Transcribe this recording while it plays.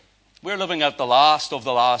We're living at the last of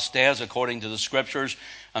the last days according to the Scriptures,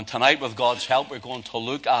 and tonight with God's help we're going to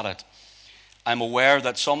look at it. I'm aware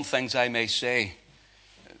that some things I may say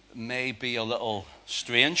may be a little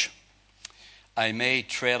strange. I may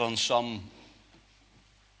tread on some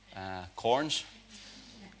corns.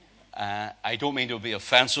 I don't mean to be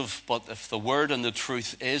offensive, but if the word and the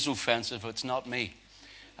truth is offensive, it's not me.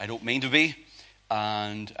 I don't mean to be,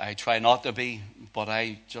 and I try not to be, but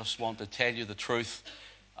I just want to tell you the truth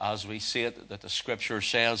as we see it, that the Scripture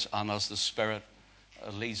says, and as the Spirit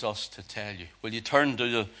leads us to tell you. Will you turn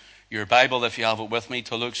to your Bible, if you have it with me,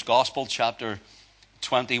 to Luke's Gospel, chapter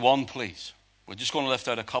 21, please. We're just going to lift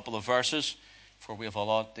out a couple of verses, for we have a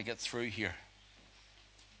lot to get through here.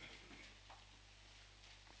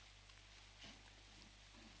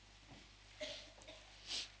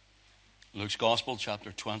 Luke's Gospel,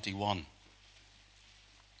 chapter 21.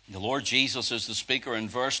 The Lord Jesus is the speaker. In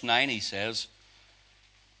verse 9 he says,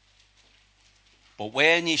 "But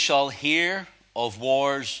when ye shall hear of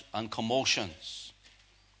wars and commotions,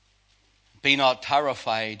 be not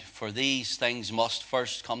terrified, for these things must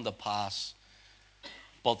first come to pass,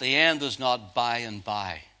 but the end is not by and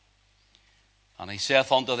by. And he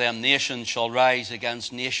saith unto them, Nation shall rise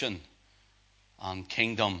against nation, and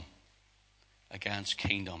kingdom against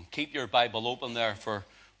kingdom." Keep your Bible open there, for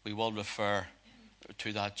we will refer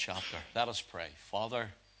to that chapter. Let us pray.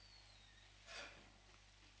 Father,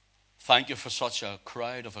 thank you for such a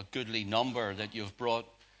crowd of a goodly number that you've brought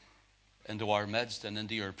into our midst and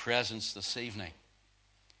into your presence this evening.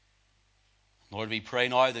 Lord, we pray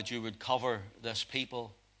now that you would cover this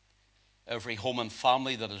people, every home and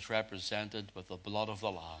family that is represented, with the blood of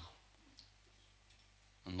the Lamb.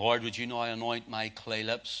 And Lord, would you now anoint my clay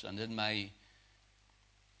lips, and in my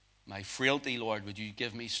frailty, Lord, would you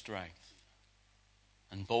give me strength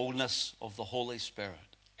and boldness of the Holy Spirit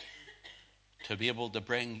to be able to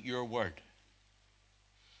bring your word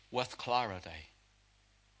with clarity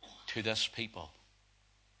to this people.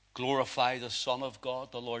 Glorify the Son of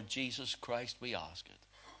God, the Lord Jesus Christ, we ask it.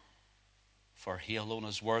 For he alone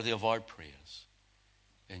is worthy of our praise.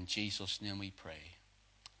 In Jesus' name we pray.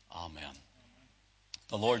 Amen.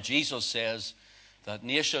 The Lord Jesus says that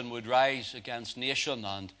nation would rise against nation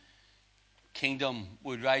and kingdom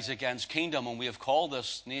would rise against kingdom, and we have called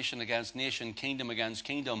this nation against nation, kingdom against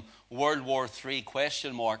kingdom, World War III ?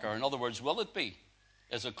 Or in other words, will it be?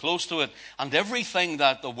 Is it close to it? And everything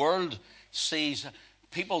that the world sees,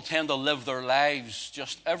 people tend to live their lives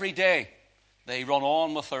just every day. They run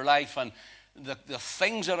on with their life, and the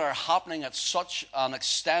things that are happening at such an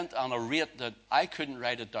extent and a rate that I couldn't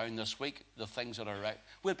write it down this week, the things that are right.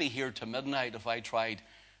 We'd be here to midnight if I tried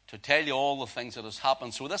to tell you all the things that has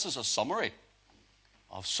happened. So this is a summary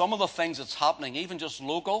of some of the things that's happening, even just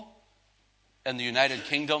local, in the United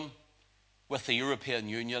Kingdom, with the European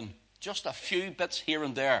Union. Just a few bits here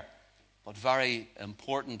and there, but very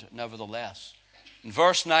important nevertheless. In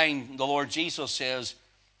verse 9, the Lord Jesus says,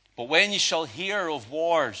 "But when ye shall hear of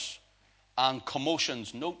wars and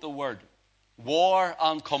commotions," note the word, war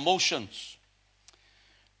and commotions.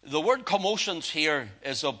 The word commotions here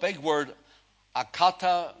is a big word,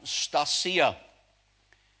 akatastasia,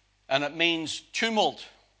 and it means tumult.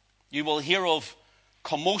 You will hear of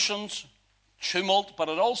commotions, tumult, but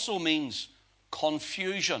it also means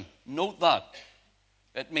confusion. Note that.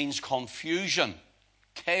 It means confusion,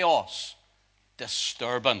 chaos,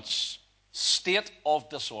 disturbance, state of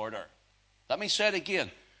disorder. Let me say it again.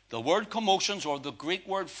 The word commotions, or the Greek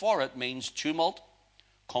word for it, means tumult,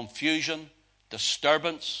 confusion,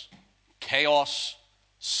 disturbance, chaos,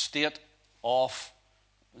 state of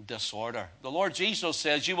disorder. The Lord Jesus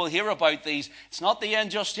says you will hear about these. It's not the end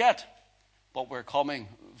just yet, but we're coming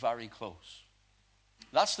very close.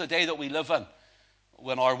 That's the day that we live in,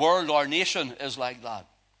 when our world, our nation is like that.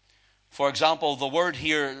 For example, the word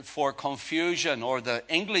here for confusion, or the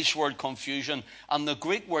English word confusion, and the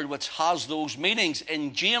Greek word which has those meanings,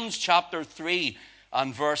 in James chapter 3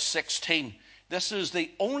 and verse 16. This is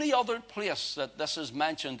the only other place that this is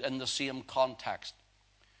mentioned in the same context.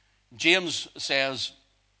 James says,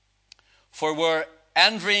 "For where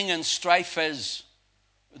envying and strife is,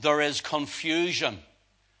 there is confusion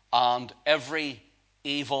and every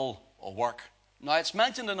evil work." Now, it's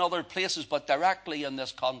mentioned in other places, but directly in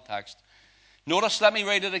this context. Notice, let me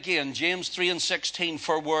read it again. James 3 and 16.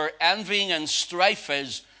 "For where envying and strife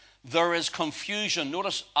is, there is confusion."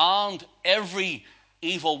 Notice, and every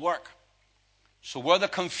evil work. So where the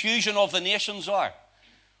confusion of the nations are,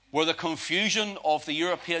 where the confusion of the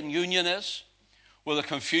European Union is, where the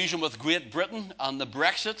confusion with Great Britain and the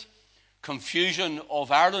Brexit, confusion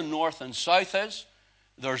of Ireland North and South is,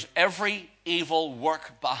 there's every evil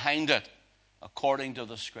work behind it. according to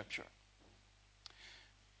the Scripture.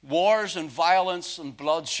 Wars and violence and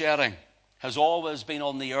bloodshedding has always been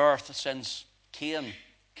on the earth since Cain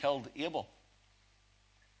killed Abel.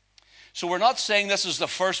 So we're not saying this is the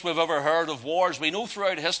first we've ever heard of wars. We know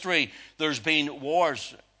throughout history there's been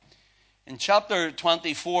wars. In chapter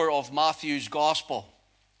 24 of Matthew's Gospel,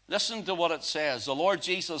 listen to what it says. The Lord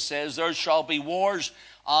Jesus says, there shall be wars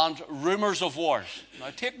and rumors of wars. Now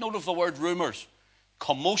take note of the word rumors.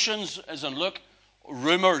 Commotions is in Luke,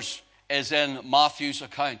 rumors is in Matthew's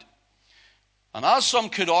account. And as some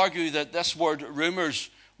could argue that this word rumors,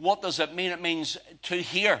 what does it mean? It means to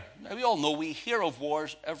hear. Now we all know we hear of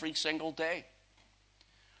wars every single day.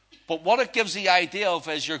 But what it gives the idea of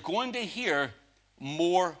is you're going to hear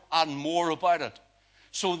more and more about it.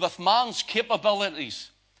 So with man's capabilities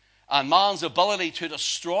and man's ability to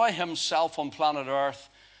destroy himself on planet Earth,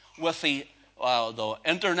 with the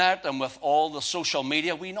internet and with all the social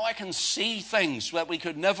media, we now can see things that we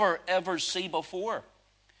could never ever see before.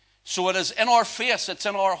 So it is in our face, it's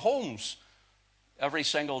in our homes every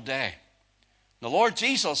single day. The Lord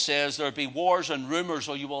Jesus says there'll be wars and rumors,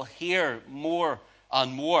 or you will hear more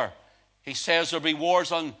and more. He says there'll be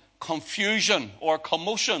wars and confusion or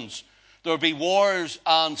commotions. There'll be wars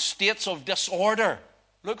and states of disorder.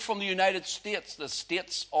 Look, from the United States, the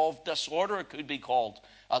states of disorder it could be called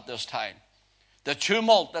at this time. The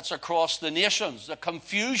tumult that's across the nations, the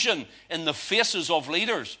confusion in the faces of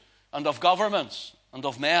leaders and of governments and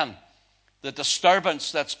of men, the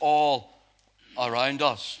disturbance that's all around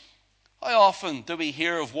us. How often do we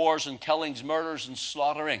hear of wars and killings, murders and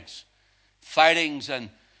slaughterings, fightings and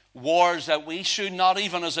wars that we should not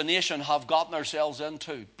even as a nation have gotten ourselves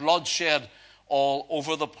into, bloodshed all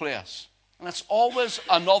over the place. And it's always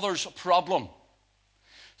another's problem.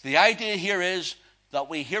 The idea here is that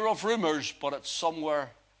we hear of rumors, but it's somewhere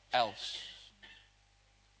else.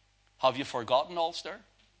 Have you forgotten Ulster?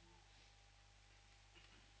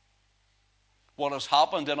 What has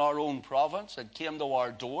happened in our own province? It came to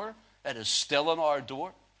our door. It is still on our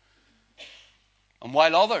door. And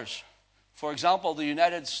while others, for example, the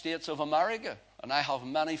United States of America, and I have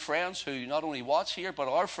many friends who not only watch here, but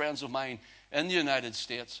are friends of mine in the United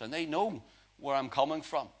States, and they know where I'm coming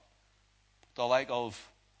from. The like of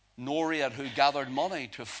Norad, who gathered money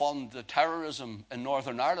to fund the terrorism in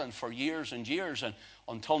Northern Ireland for years and years, and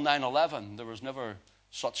until 9/11, there was never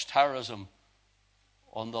such terrorism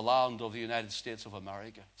on the land of the United States of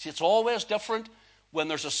America. See, it's always different when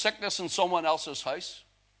there's a sickness in someone else's house,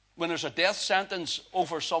 when there's a death sentence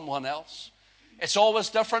over someone else. It's always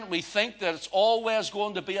different. We think that it's always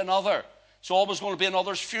going to be another. It's always going to be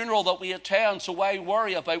another's funeral that we attend, so why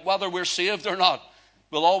worry about whether we're saved or not?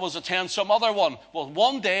 We'll always attend some other one. Well,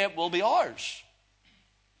 one day it will be ours.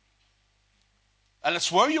 And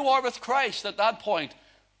it's where you are with Christ at that point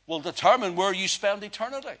will determine where you spend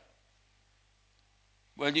eternity.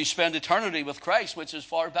 Will you spend eternity with Christ, which is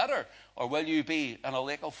far better, or will you be in a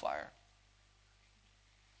lake of fire?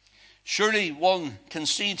 Surely one can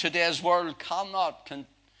see today's world cannot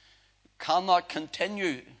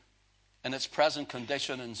continue in its present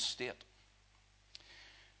condition and state.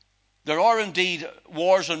 There are indeed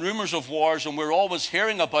wars and rumors of wars, and we're always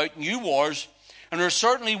hearing about new wars, and there are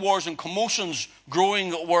certainly wars and commotions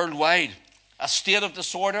growing worldwide. A state of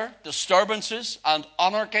disorder, disturbances, and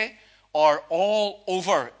anarchy are all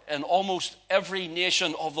over in almost every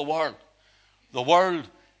nation of the world. The world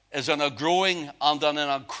is in a growing and in an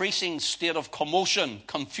increasing state of commotion,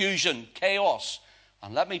 confusion, chaos.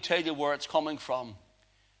 And let me tell you where it's coming from.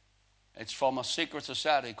 It's from a secret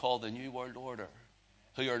society called the New World Order,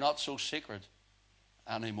 who are not so secret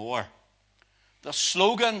anymore. The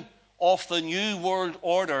slogan of the New World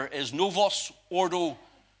Order is Novus Ordo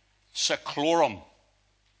Seclorum.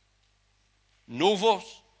 Novus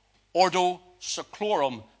Ordo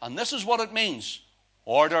Seclorum. And this is what it means.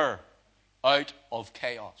 Order out of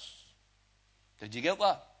chaos. Did you get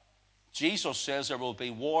that? Jesus says there will be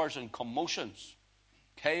wars and commotions,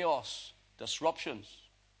 chaos, disruptions.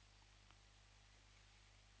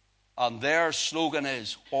 And their slogan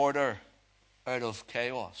is order out of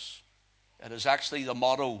chaos. It is actually the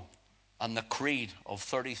motto and the creed of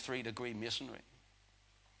 33-degree Masonry.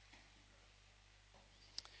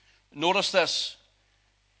 Notice this.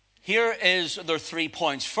 Here is their 3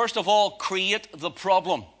 points. First of all, create the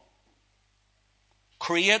problem.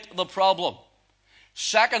 Create the problem.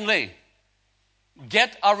 Secondly,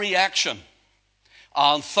 get a reaction.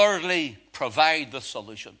 And thirdly, provide the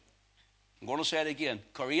solution. I'm going to say it again.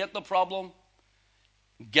 Create the problem,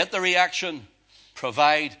 get the reaction,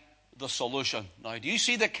 provide the solution. Now, do you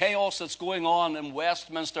see the chaos that's going on in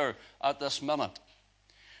Westminster at this minute?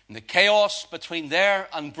 And the chaos between there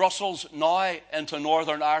and Brussels now into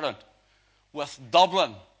Northern Ireland with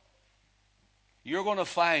Dublin, you're going to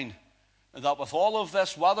find that with all of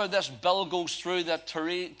this, whether this bill goes through that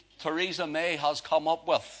Theresa May has come up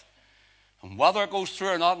with, and whether it goes through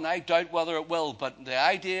or not, and I doubt whether it will, but the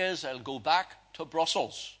idea is it'll go back to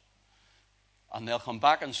Brussels. And they'll come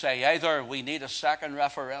back and say either we need a second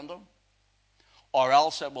referendum, or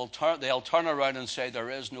else they'll turn around and say there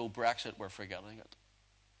is no Brexit, we're forgetting it.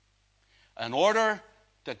 In order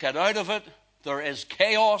to get out of it, there is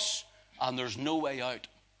chaos and there's no way out.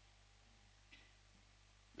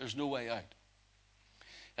 There's no way out.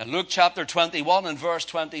 In Luke chapter 21 and verse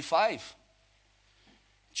 25,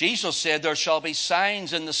 Jesus said, there shall be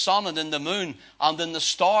signs in the sun and in the moon and in the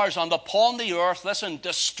stars and upon the earth, listen,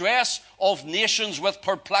 distress of nations with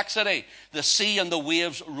perplexity, the sea and the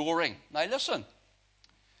waves roaring. Now listen,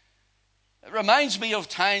 it reminds me of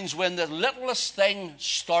times when the littlest thing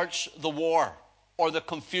starts the war or the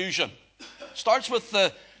confusion. Starts with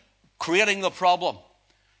the creating the problem.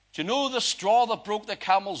 Do you know the straw that broke the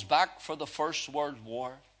camel's back for the First World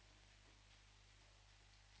War?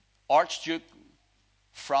 Archduke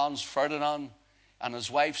Franz Ferdinand and his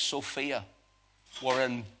wife Sophia were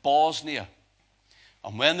in Bosnia.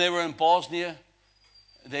 And when they were in Bosnia,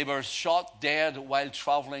 they were shot dead while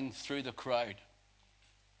traveling through the crowd.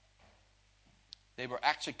 They were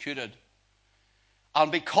executed.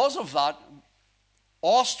 And because of that,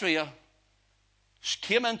 Austria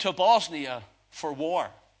came into Bosnia for war.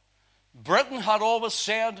 Britain had always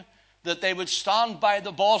said that they would stand by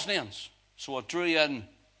the Bosnians. So it drew in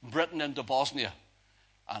Britain into Bosnia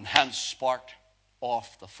and hence sparked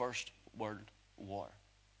off the First World War.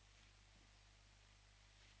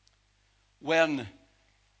 When,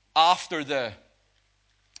 after the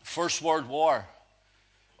First World War,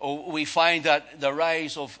 we find that the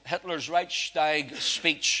rise of Hitler's Reichstag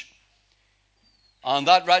speech. And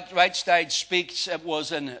that Reichstag speech, it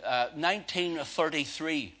was in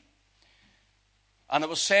 1933. And it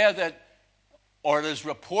was said that, or it is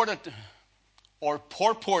reported, or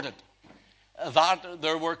purported, that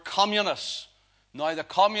there were communists. Now the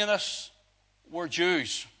communists were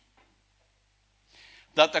Jews.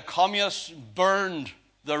 That the communists burned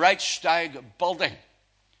the Reichstag building.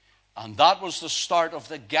 And that was the start of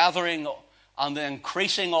the gathering and the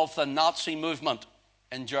increasing of the Nazi movement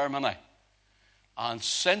in Germany. And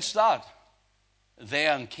since that,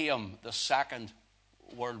 then came the Second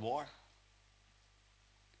World War.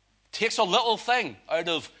 Takes a little thing out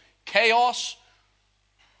of chaos.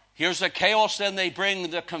 Here's the chaos, then they bring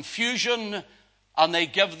the confusion and they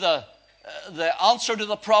give the answer to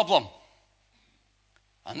the problem.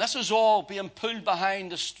 And this is all being pulled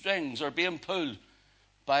behind the strings, or being pulled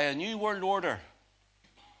by a new world order,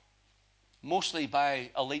 mostly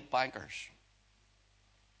by elite bankers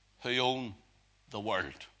who own the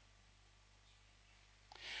world.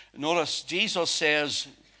 Notice Jesus says,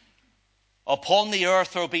 upon the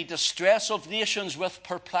earth there will be distress of nations with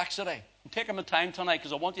perplexity. I'm taking my time tonight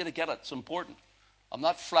because I want you to get it. It's important. I'm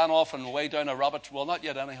not flying off and way down a rabbit trail. Well, not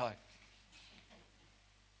yet anyhow.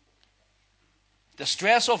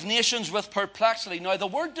 Distress of nations with perplexity. Now, the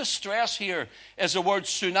word distress here is the word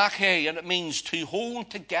sunake, and it means to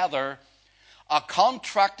hold together, a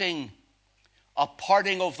contracting, a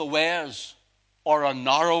parting of the ways, or a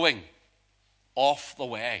narrowing of the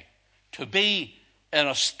way. To be in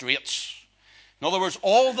a straits. In other words,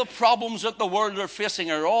 all the problems that the world are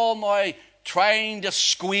facing are all now trying to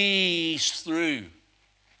squeeze through.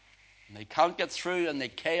 And they can't get through, and the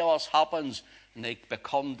chaos happens, and they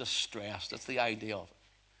become distressed. That's the idea of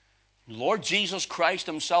it. Lord Jesus Christ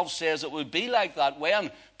himself says it would be like that when?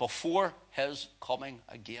 Before his coming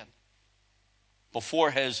again. Before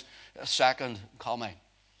his second coming.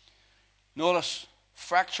 Notice,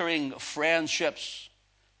 fracturing friendships,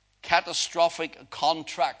 catastrophic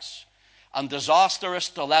contracts, and disastrous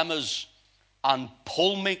dilemmas, and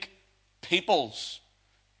polemic peoples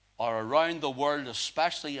are around the world,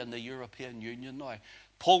 especially in the European Union now.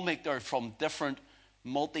 Polemic, they're from different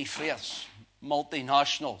multi-faiths,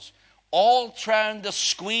 multinationals, all trying to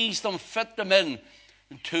squeeze them, fit them in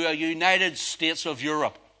to a United States of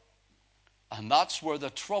Europe. And that's where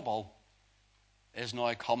the trouble is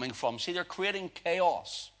now coming from. See, they're creating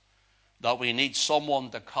chaos that we need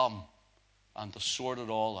someone to come and to sort it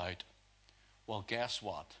all out. Well, guess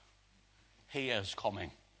what? He is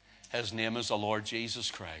coming. His name is the Lord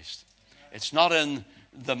Jesus Christ. It's not in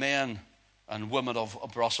the men and women of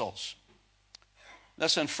Brussels.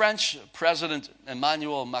 Listen, French President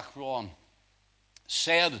Emmanuel Macron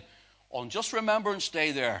said on just Remembrance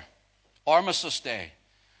Day there, Armistice Day,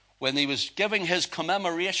 when he was giving his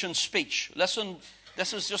commemoration speech, listen,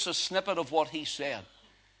 This is just a snippet of what he said.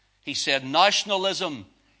 He said, nationalism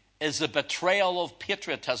is the betrayal of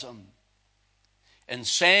patriotism in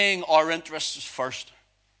saying our interests first,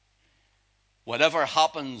 whatever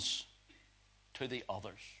happens to the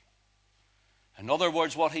others. In other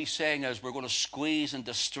words, what he's saying is we're going to squeeze and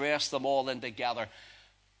distress them all in together.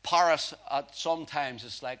 Paris, at sometimes,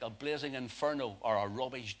 it's like a blazing inferno or a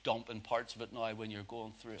rubbish dump in parts of it now when you're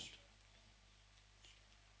going through it.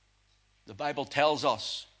 The Bible tells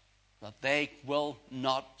us that they will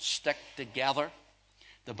not stick together.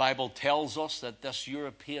 The Bible tells us that this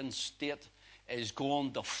European state is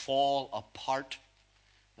going to fall apart.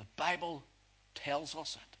 The Bible tells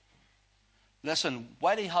us it. Listen,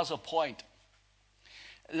 Whitey has a point.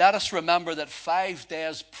 Let us remember that 5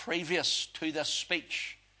 days previous to this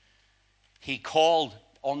speech, he called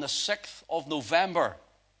on the 6th of November,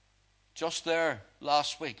 just there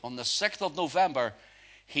last week, on the 6th of November,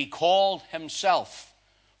 he called himself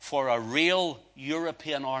for a real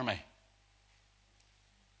European army.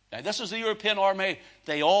 Now, this is the European army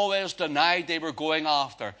they always denied they were going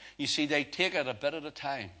after. You see, they take it a bit at a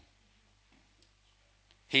time.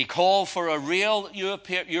 He called for a real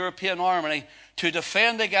European army to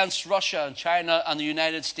defend against Russia and China and the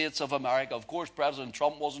United States of America. Of course, President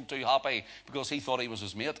Trump wasn't too happy because he thought he was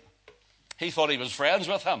his mate. He thought he was friends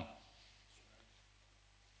with him.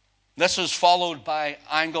 This is followed by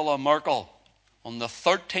Angela Merkel on the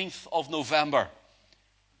 13th of November.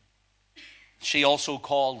 She also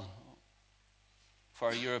called for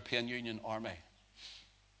a European Union army.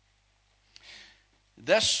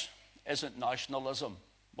 This isn't nationalism,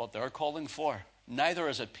 what they're calling for. Neither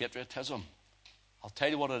is it patriotism. I'll tell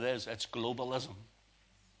you what it is. It's globalism.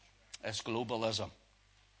 It's globalism.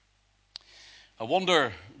 I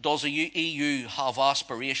wonder, does the EU have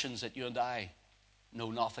aspirations that you and I know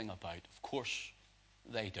nothing about? Of course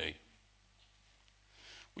they do.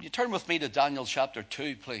 Will you turn with me to Daniel chapter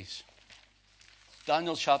 2, please?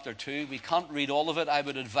 Daniel chapter 2. We can't read all of it. I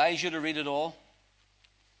would advise you to read it all.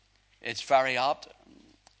 It's very apt.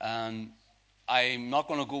 And I'm not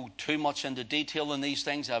going to go too much into detail in these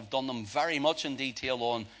things. I've done them very much in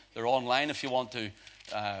detail they're online if you want to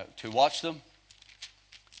watch them.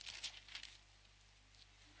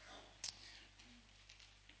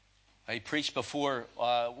 I preached before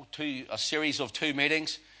a series of 2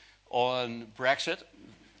 meetings on Brexit.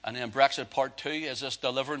 And then Brexit Part 2 is this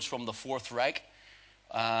deliverance from the Fourth Reich.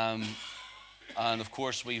 And of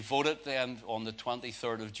course we voted then on the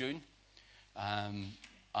 23rd of June.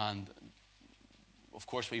 And of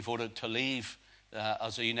course we voted to leave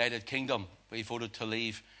as a United Kingdom. We voted to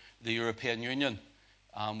leave the European Union.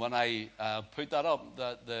 When I put that up,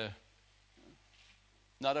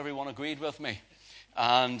 not everyone agreed with me.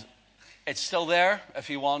 And it's still there.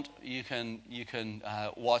 If you want, you can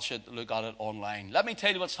watch it, look at it online. Let me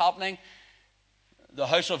tell you what's happening. The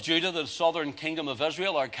house of Judah, the southern kingdom of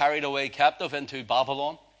Israel, are carried away captive into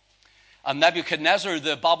Babylon. And Nebuchadnezzar,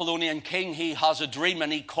 the Babylonian king, he has a dream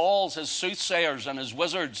and he calls his soothsayers and his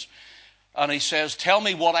wizards. And he says, tell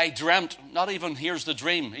me what I dreamt. Not even here's the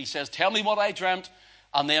dream. He says, tell me what I dreamt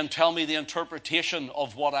and then tell me the interpretation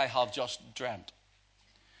of what I have just dreamt.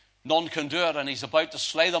 None can do it, and he's about to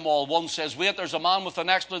slay them all. One says, wait, there's a man with an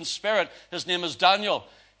excellent spirit. His name is Daniel.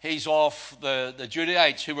 He's of the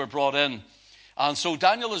Judaites who were brought in. And so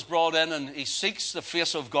Daniel is brought in, and he seeks the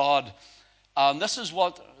face of God. And this is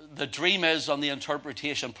what the dream is on the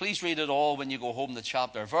interpretation. Please read it all when you go home, the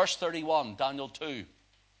chapter. Verse 31, Daniel 2.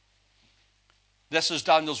 This is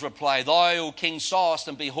Daniel's reply. Thou, O king, sawest,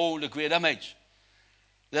 and behold, a great image.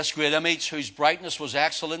 This great image, whose brightness was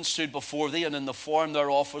excellent, stood before thee, and in the form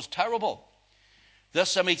thereof was terrible.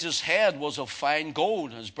 This image's head was of fine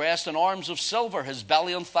gold, his breast and arms of silver, his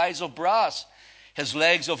belly and thighs of brass, his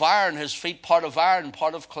legs of iron, his feet part of iron,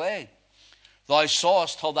 part of clay. Thou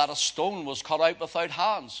sawest till that a stone was cut out without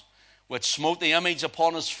hands, which smote the image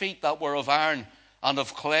upon his feet that were of iron and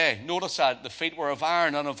of clay. Notice that, the feet were of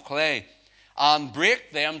iron and of clay, and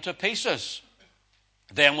brake them to pieces.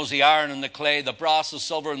 Then was the iron and the clay, the brass, the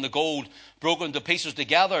silver, and the gold broken to pieces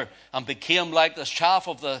together, and became like the chaff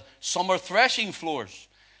of the summer threshing floors.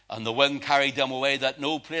 And the wind carried them away, that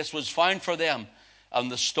no place was found for them.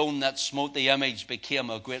 And the stone that smote the image became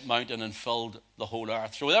a great mountain and filled the whole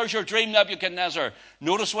earth. So there's your dream, Nebuchadnezzar.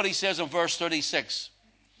 Notice what he says in verse 36.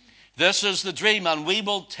 This is the dream, and we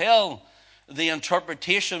will tell the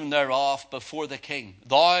interpretation thereof before the king.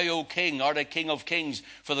 Thou, O king, art a king of kings,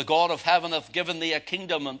 for the God of heaven hath given thee a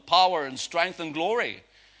kingdom and power and strength and glory.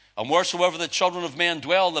 And wheresoever the children of men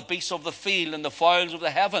dwell, the beasts of the field and the fowls of the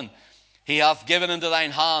heaven, he hath given into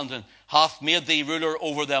thine hand, and hath made thee ruler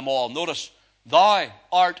over them all. Notice, thou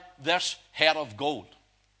art this head of gold.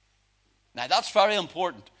 Now that's very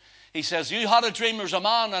important. He says, you had a dream, there's a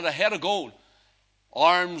man and a head of gold,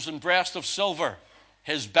 arms and breast of silver.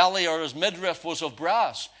 His belly or his midriff was of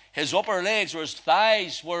brass. His upper legs or his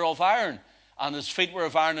thighs were of iron, and his feet were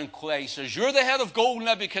of iron and clay. He says, you're the head of gold,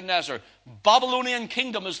 Nebuchadnezzar. Babylonian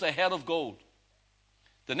kingdom is the head of gold.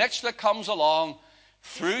 The next that comes along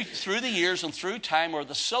through the years and through time are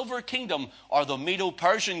the silver kingdom or the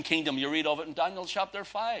Medo-Persian kingdom. You read of it in Daniel chapter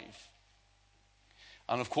 5.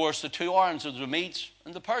 And of course the two arms are the Medes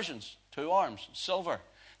and the Persians. Two arms, silver.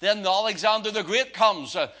 Then Alexander the Great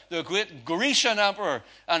comes, the great Grecian emperor,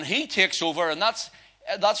 and he takes over, and that's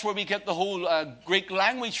where we get the whole Greek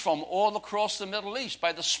language from, all across the Middle East,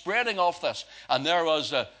 by the spreading of this. And there was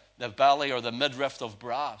the belly or the midriff of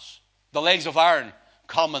brass. The legs of iron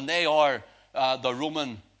come, and they are the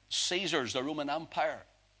Roman Caesars, the Roman Empire.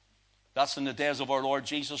 That's in the days of our Lord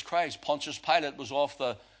Jesus Christ. Pontius Pilate was off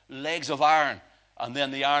the legs of iron, and then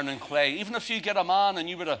the iron and clay. Even if you get a man and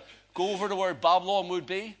you were to go over to where Babylon would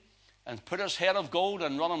be and put his head of gold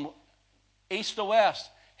and run him east to west,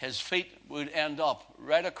 his feet would end up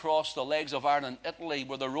right across the legs of iron in Italy,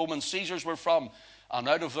 where the Roman Caesars were from. And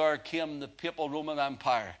out of there came the papal Roman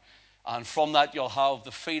Empire. And from that you'll have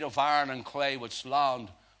the feet of iron and clay, which land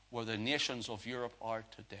where the nations of Europe are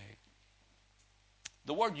today.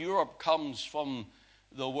 The word Europe comes from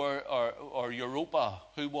the word or Europa,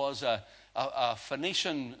 who was a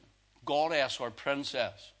Phoenician goddess or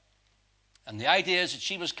princess. And the idea is that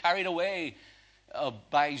she was carried away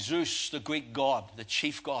by Zeus, the Greek god, the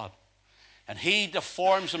chief god. And he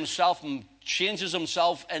deforms himself and changes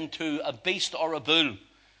himself into a beast or a bull. And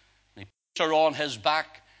he puts her on his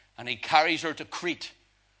back and he carries her to Crete.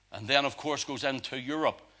 And then, of course, goes into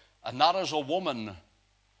Europe. And that is a woman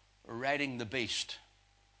riding the beast.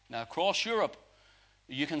 Now, across Europe,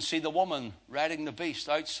 you can see the woman riding the beast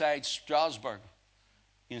outside Strasbourg.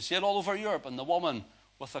 You can see it all over Europe, and the woman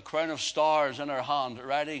with a crown of stars in her hand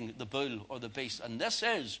riding the bull or the beast. And this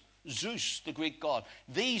is Zeus, the Greek god.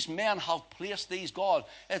 These men have placed these gods.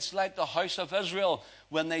 It's like the house of Israel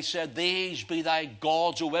when they said, these be thy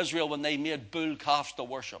gods, O Israel, when they made bull calves to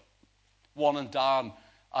worship. One in Dan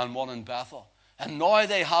and one in Bethel. And now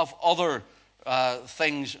they have other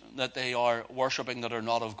things that they are worshipping that are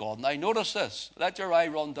not of God. Now notice this. Let your eye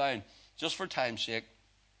run down, just for time's sake.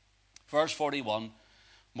 Verse 41.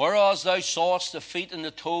 Whereas thou sawest the feet and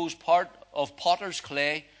the toes, part of potter's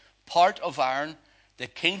clay, part of iron, the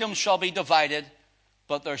kingdom shall be divided,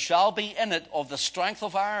 but there shall be in it of the strength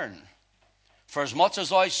of iron. For as much as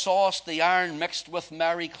thou sawest the iron mixed with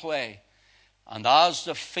merry clay, and as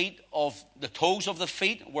the feet of the toes of the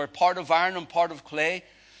feet were part of iron and part of clay,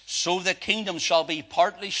 so the kingdom shall be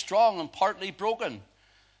partly strong and partly broken.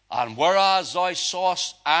 And whereas thou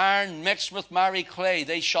sawest iron mixed with merry clay,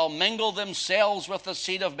 they shall mingle themselves with the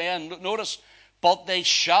seed of men. Notice, but they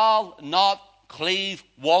shall not cleave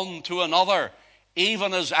one to another,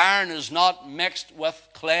 even as iron is not mixed with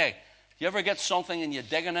clay. You ever get something and you're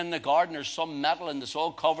digging in the garden, there's some metal and it's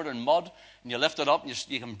all covered in mud, and you lift it up and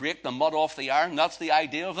you can break the mud off the iron? That's the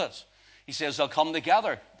idea of this. He says they'll come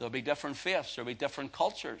together. There'll be different faiths. There'll be different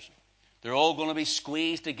cultures. They're all going to be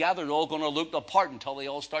squeezed together. They're all going to look apart until they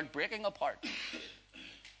all start breaking apart.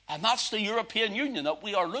 And that's the European Union that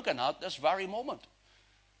we are looking at this very moment.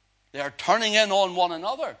 They are turning in on one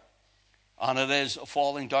another. And it is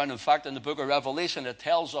falling down. In fact, in the book of Revelation, it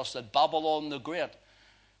tells us that Babylon the Great,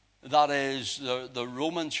 that is the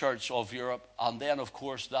Roman Church of Europe, and then, of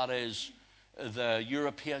course, that is the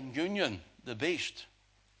European Union, the beast.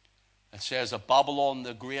 It says that Babylon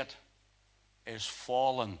the Great is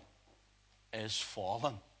fallen. Is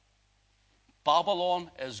fallen.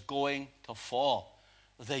 Babylon is going to fall.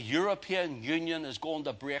 The European Union is going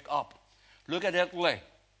to break up. Look at Italy.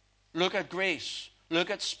 Look at Greece. Look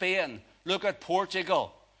at Spain. Look at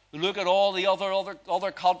Portugal. Look at all the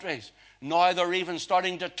other countries. Now they're even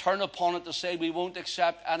starting to turn upon it to say we won't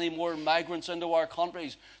accept any more migrants into our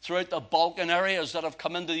countries throughout the Balkan areas that have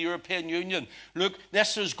come into the European Union. Look,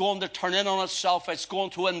 this is going to turn in on itself. It's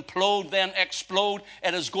going to implode, then explode.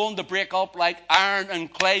 It is going to break up like iron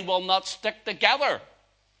and clay will not stick together.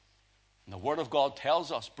 And the Word of God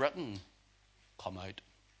tells us, Britain, come out.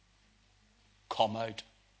 Come out.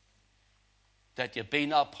 That you be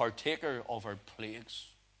not partaker of her plagues.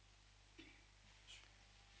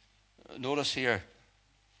 Notice here,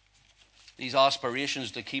 these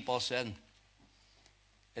aspirations to keep us in.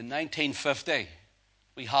 In 1950,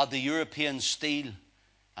 we had the European Steel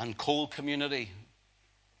and Coal Community.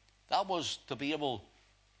 That was to be able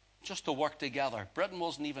just to work together. Britain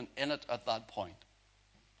wasn't even in it at that point.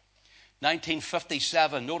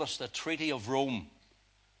 1957, notice the Treaty of Rome.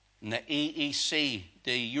 And the EEC,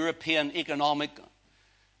 the European Economic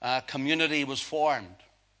Community, was formed.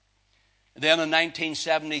 Then in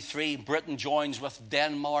 1973, Britain joins with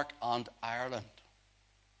Denmark and Ireland.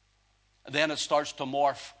 Then it starts to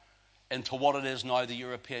morph into what it is now, the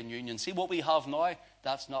European Union. See what we have now?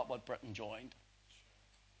 That's not what Britain joined.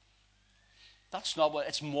 That's not what,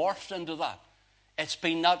 it's morphed into that. It's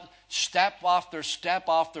been that step after step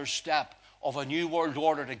after step of a new world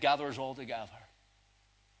order to gather us all together.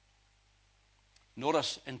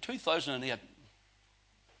 Notice, in 2008,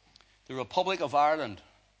 the Republic of Ireland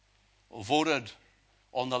voted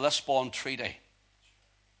on the Lisbon Treaty.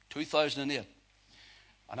 2008.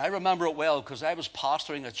 And I remember it well because I was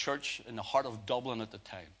pastoring a church in the heart of Dublin at the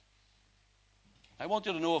time. I want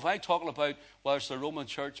you to know, if I'm talking about whether it's the Roman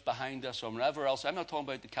Church behind this or whatever else, I'm not talking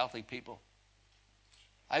about the Catholic people.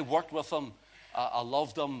 I worked with them, I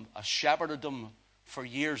loved them, I shepherded them for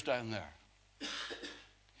years down there.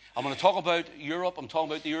 I'm going to talk about Europe, I'm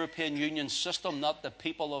talking about the European Union system, not the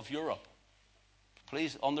people of Europe.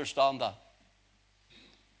 Please understand that.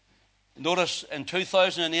 Notice in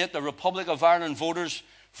 2008, the Republic of Ireland voters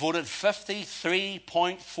voted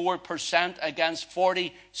 53.4% against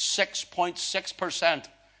 46.6%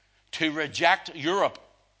 to reject Europe.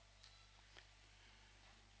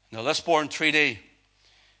 Now, this Lisbon Treaty,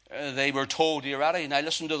 they were told, are you ready? Now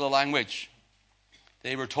listen to the language.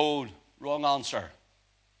 They were told, wrong answer.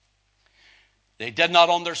 They did not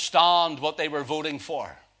understand what they were voting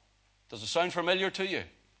for. Does it sound familiar to you?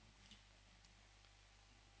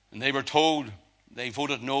 And they were told they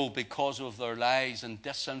voted no because of their lies and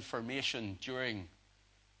disinformation during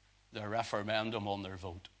their referendum on their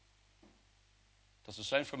vote. Does it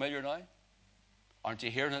sound familiar now? Aren't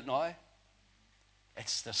you hearing it now?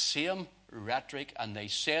 It's the same rhetoric, and they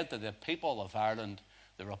said to the people of Ireland,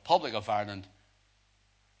 the Republic of Ireland,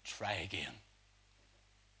 try again.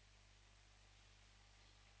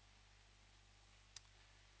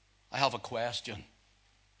 I have a question.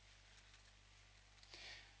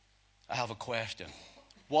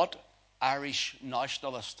 What Irish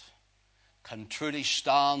nationalist can truly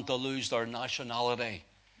stand to lose their nationality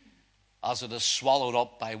as it is swallowed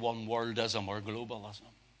up by one worldism or globalism?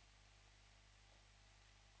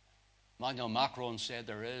 Emmanuel Macron said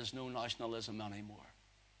there is no nationalism anymore.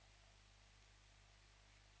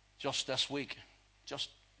 Just this week,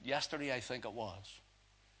 just yesterday I think it was,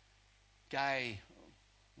 Guy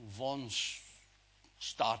von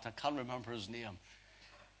Start, I can't remember his name,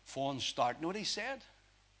 von Start, you know what he said?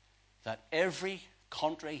 That every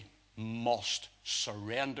country must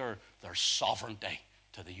surrender their sovereignty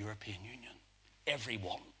to the European Union. Every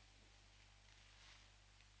one.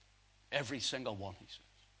 Every single one, he says.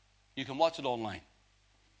 You can watch it online.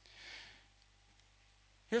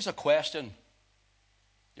 Here's a question.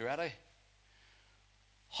 You ready?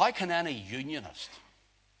 How can any unionist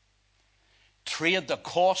trade the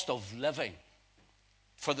cost of living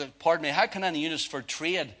how can any unionist for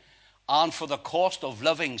trade and for the cost of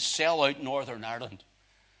living sell out Northern Ireland?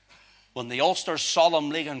 When the Ulster Solemn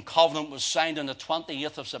League and Covenant was signed on the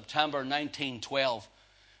 28th of September 1912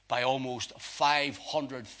 by almost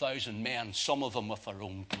 500,000 men, some of them with their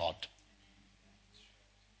own blood.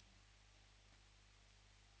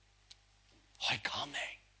 How can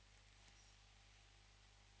they?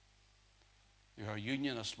 You're a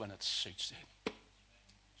unionist when it suits them.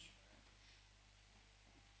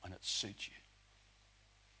 When it suits you.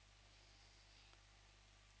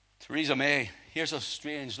 Theresa May, here's a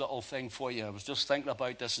strange little thing for you. I was just thinking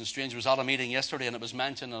about this, and strange, I was at a meeting yesterday and it was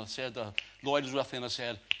mentioned, and I said, Lloyd was with me, and I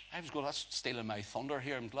said, that's stealing my thunder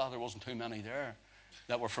here. I'm glad there wasn't too many there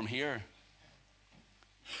that were from here.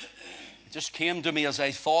 It just came to me as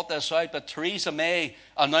I thought this out, but Theresa May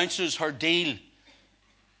announces her deal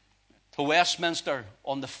to Westminster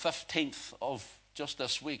on the 15th of just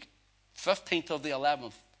this week. 15th of the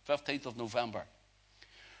 11th, 15th of November.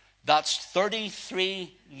 That's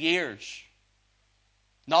 33 years,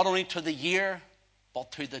 not only to the year,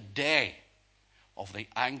 but to the day of the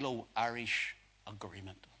Anglo-Irish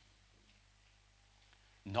Agreement.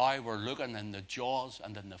 Now we're looking in the jaws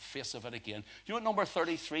and in the face of it again. Do you know what number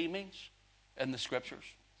 33 means in the Scriptures?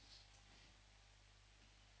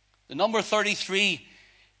 The number 33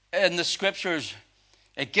 in the Scriptures,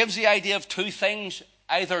 it gives the idea of two things,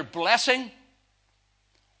 either blessing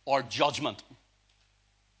or judgment.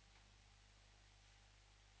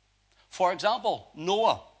 For example,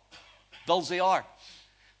 Noah builds the ark.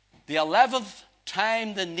 The 11th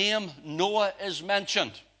time the name Noah is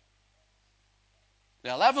mentioned, the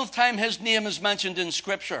 11th time his name is mentioned in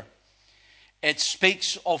Scripture, it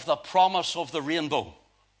speaks of the promise of the rainbow,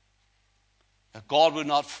 that God would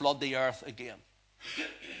not flood the earth again.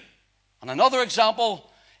 And another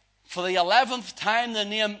example, for the 11th time the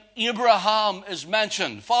name Abraham is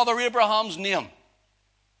mentioned. Father Abraham's name.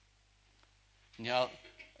 Now,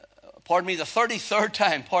 the 33rd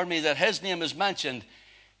time, that his name is mentioned,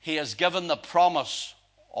 he has given the promise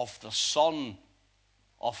of the son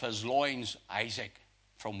of his loins, Isaac,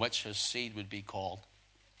 from which his seed would be called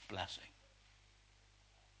blessing.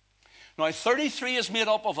 Now, 33 is made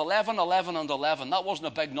up of 11, 11, and 11. That wasn't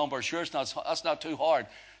a big number. Sure, that's not too hard.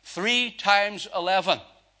 3 times 11.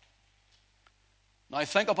 Now,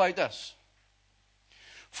 think about this.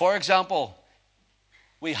 For example,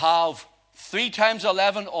 we have 3 times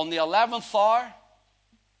 11 on the 11th hour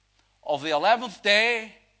of the 11th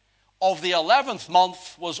day of the 11th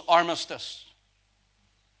month was armistice.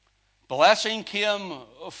 Blessing came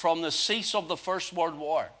from the cease of the First World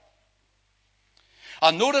War.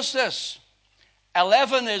 And notice this,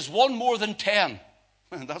 11 is one more than 10.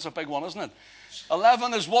 That's a big one, isn't it?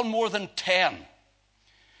 11 is one more than 10.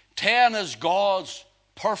 10 is God's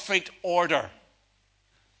perfect order.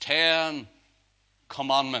 10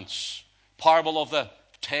 commandments. Parable of the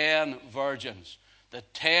 10 virgins. The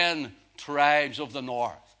 10 tribes of the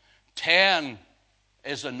north. 10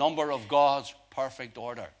 is the number of God's perfect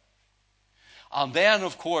order. And then,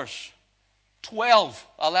 of course, 12.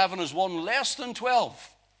 11 is one less than 12.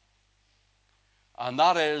 And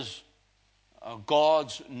that is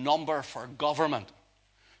God's number for government.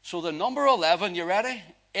 So the number 11, you ready?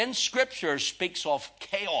 In Scripture speaks of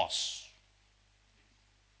chaos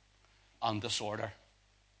and disorder.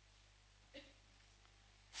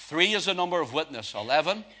 3 is the number of witness.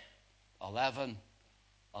 11, 11,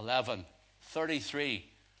 11. 33.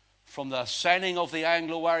 From the signing of the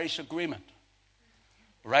Anglo-Irish Agreement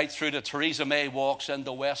right through to Theresa May walks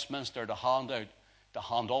into Westminster to hand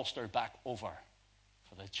Ulster back over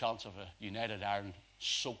for the chance of a united Ireland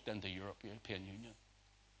soaked into European Union.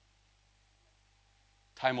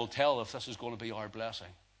 Time will tell if this is going to be our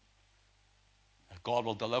blessing, if God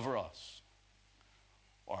will deliver us,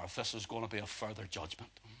 or if this is going to be a further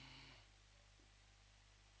judgment.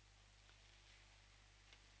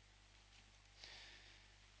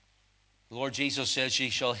 The Lord Jesus says, ye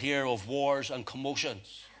shall hear of wars and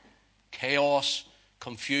commotions, chaos,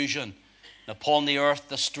 confusion, and upon the earth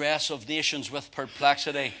the stress of nations with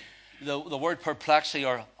perplexity. The word perplexity,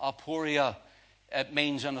 or aporia, it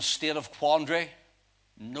means in a state of quandary,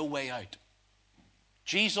 no way out.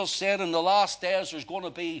 Jesus said in the last days there's going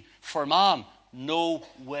to be, for man, no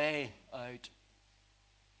way out.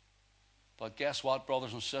 But guess what,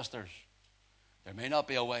 brothers and sisters? There may not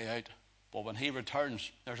be a way out, but when he returns,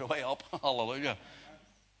 there's a way up. Hallelujah.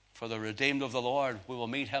 For the redeemed of the Lord, we will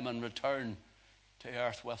meet him and return to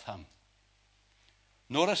earth with him.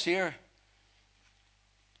 Notice here,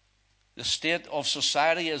 the state of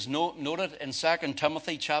society is noted in 2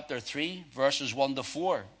 Timothy chapter 3, verses 1 to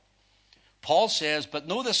 4. Paul says, but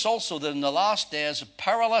know this also, that in the last days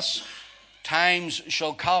perilous times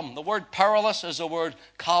shall come. The word perilous is the word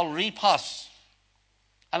kalripas.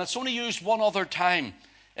 And it's only used one other time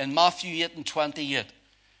in Matthew 8 and 28.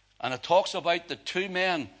 And it talks about the 2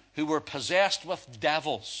 men who were possessed with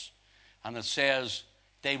devils. And it says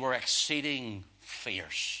they were exceeding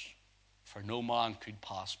fierce, for no man could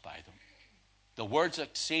pass by them. The words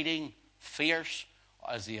exceeding fierce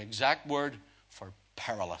is the exact word for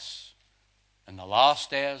perilous. In the last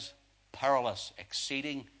days, perilous,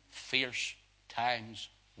 exceeding fierce times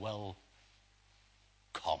will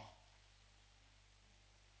come.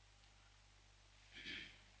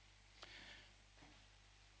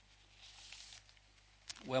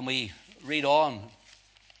 When we read on,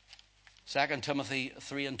 2 Timothy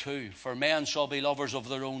 3 and 2, for men shall be lovers of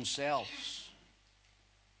their own selves,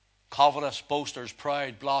 covetous, boasters,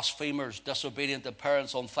 proud, blasphemers, disobedient to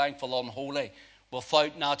parents, unthankful, unholy,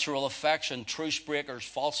 without natural affection, truce breakers,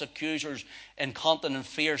 false accusers, incontinent,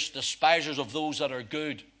 fierce, despisers of those that are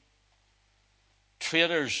good,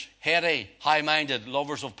 traitors, heady, high-minded,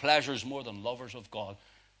 lovers of pleasures more than lovers of God.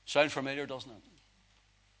 Sound familiar, doesn't it?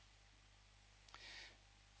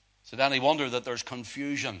 Is it any wonder that there's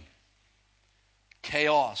confusion,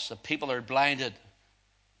 chaos, that people are blinded,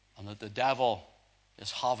 and that the devil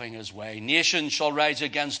is having his way? Nation shall rise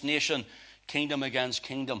against nation, kingdom against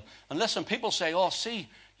kingdom. And listen, people say, oh, see,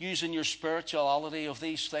 using your spirituality of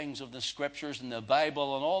these things, of the scriptures and the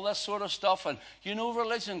Bible and all this sort of stuff, and you know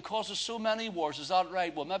religion causes so many wars. Is that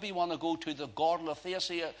right? Well, maybe you want to go to the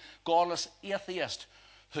godless atheist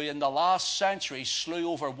who in the last century slew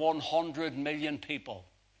over 100 million people.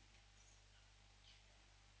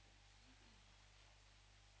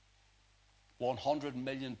 $100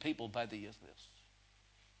 million people by the atheists.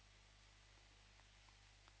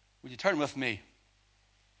 Would you turn with me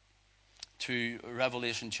to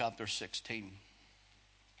Revelation chapter 16.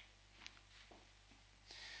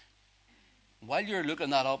 While you're looking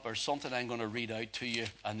that up, there's something I'm going to read out to you,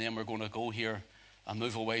 and then we're going to go here and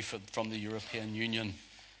move away from the European Union.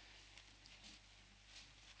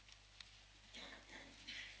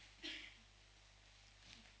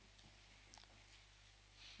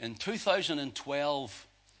 In 2012,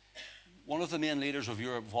 one of the main leaders of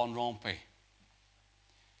Europe, Van Rompuy,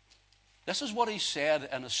 this is what he said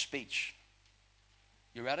in a speech.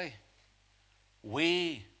 You ready?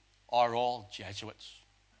 We are all Jesuits.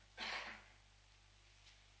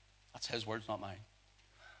 That's his words, not mine.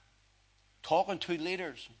 Talking to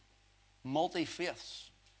leaders, multi-faiths.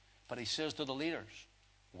 But he says to the leaders,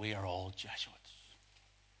 we are all Jesuits.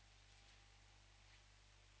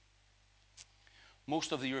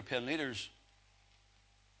 Most of the European leaders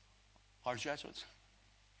are Jesuits.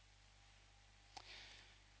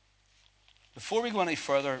 Before we go any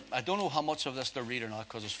further, I don't know how much of this to read or not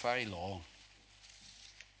because it's very long.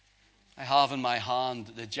 I have in my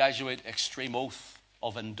hand the Jesuit Extreme Oath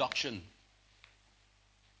of Induction.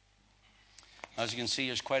 As you can see,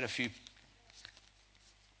 there's quite a few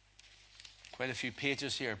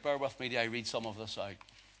pages here. Bear with me till I read some of this out.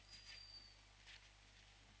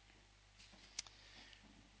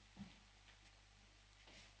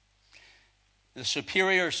 The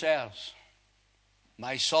superior says,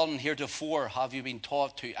 my son, heretofore have you been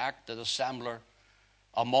taught to act as assembler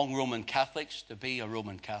among Roman Catholics, to be a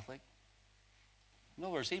Roman Catholic. In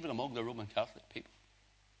other words, even among the Roman Catholic people.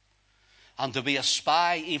 And to be a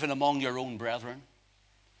spy even among your own brethren.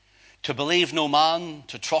 To believe no man,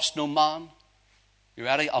 to trust no man. You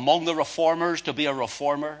ready? Among the reformers, to be a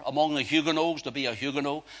reformer. Among the Huguenots, to be a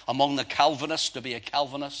Huguenot. Among the Calvinists, to be a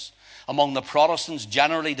Calvinist. Among the Protestants,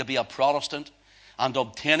 generally to be a Protestant. And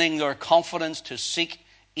obtaining their confidence to seek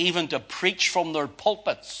even to preach from their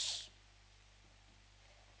pulpits.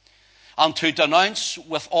 And to denounce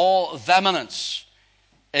with all vehemence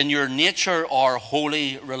in your nature our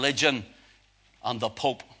holy religion and the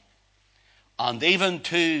Pope. And even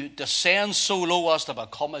to descend so low as to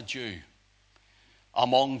become a Jew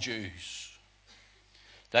among Jews.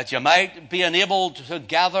 That you might be enabled to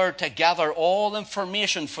gather together all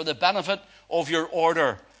information for the benefit of your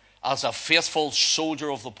order as a faithful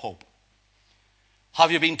soldier of the Pope.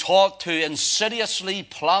 Have you been taught to insidiously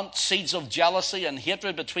plant seeds of jealousy and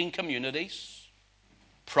hatred between communities,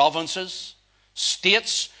 provinces,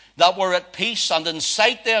 states that were at peace, and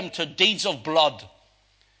incite them to deeds of blood,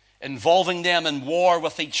 involving them in war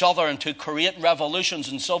with each other, and to create revolutions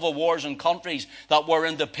and civil wars in countries that were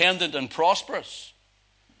independent and prosperous,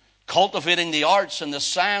 cultivating the arts and the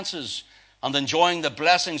sciences and enjoying the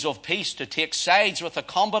blessings of peace, to take sides with the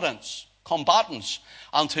combatants,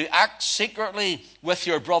 and to act secretly with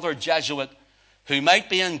your brother Jesuit, who might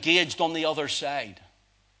be engaged on the other side,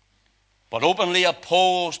 but openly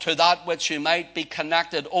opposed to that which you might be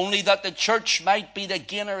connected, only that the church might be the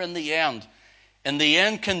gainer in the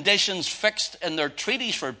end conditions fixed in their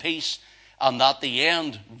treaties for peace, and that the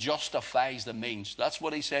end justifies the means. That's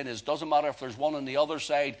what he's saying, is doesn't matter if there's one on the other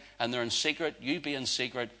side and they're in secret, you be in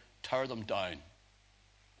secret, tear them down.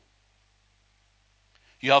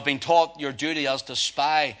 You have been taught your duty as to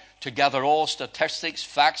spy, to gather all statistics,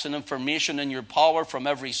 facts, and information in your power from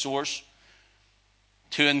every source,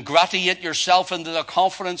 to ingratiate yourself into the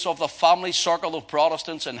confidence of the family circle of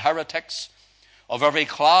Protestants and heretics, of every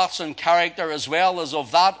class and character, as well as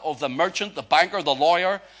of that of the merchant, the banker, the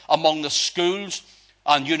lawyer, among the schools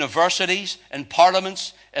and universities, in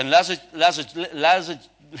parliaments, in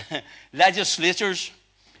legislatures,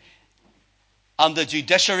 and the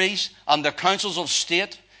judiciaries, and the councils of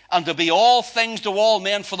state, and to be all things to all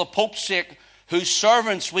men for the Pope's sake, whose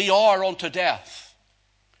servants we are unto death.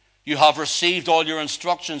 You have received all your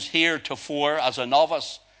instructions heretofore as a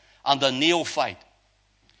novice and a neophyte,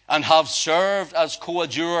 and have served as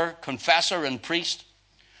coadjutor, confessor, and priest,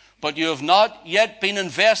 but you have not yet been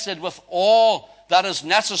invested with all that is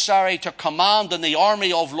necessary to command in the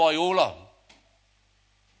army of Loyola.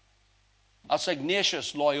 That's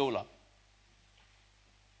Ignatius Loyola.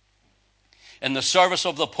 In the service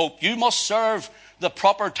of the Pope, you must serve the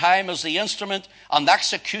proper time as the instrument and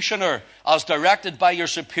executioner as directed by your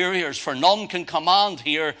superiors, for none can command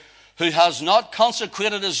here who has not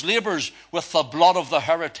consecrated his labours with the blood of the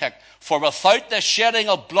heretic. For without the shedding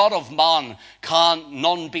of blood of man can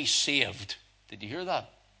none be saved. Did you hear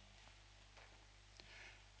that?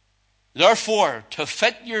 Therefore, to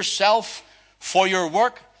fit yourself for your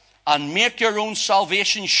work and make your own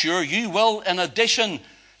salvation sure, you will, in addition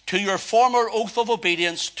to your former oath of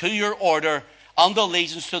obedience to your order and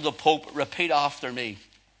allegiance to the Pope, repeat after me.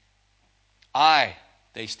 I,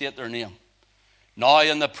 they state their name, Now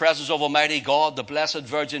in the presence of Almighty God, the Blessed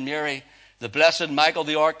Virgin Mary, the blessed Michael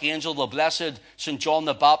the Archangel, the blessed St. John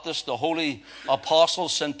the Baptist, the holy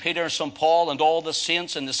apostles, St. Peter, St. Paul, and all the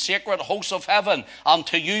saints in the sacred hosts of heaven, and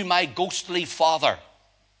to you, my ghostly father,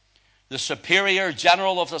 the superior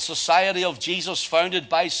general of the Society of Jesus, founded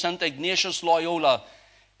by St. Ignatius Loyola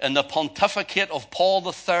in the pontificate of Paul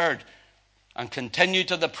III, and continued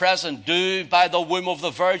to the present, do by the womb of the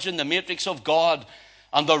Virgin, the matrix of God,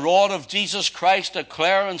 and the rod of Jesus Christ,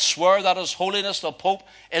 declare and swear that His Holiness the Pope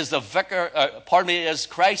is is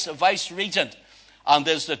Christ's vice regent, and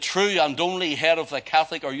is the true and only head of the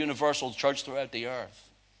Catholic or universal church throughout the earth.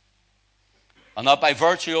 And that by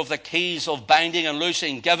virtue of the keys of binding and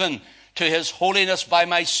loosing given to His Holiness by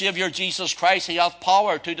my Saviour Jesus Christ, He hath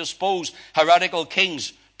power to dispose heretical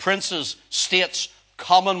kings, princes, states,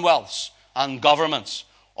 commonwealths, and governments,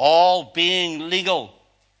 all being illegal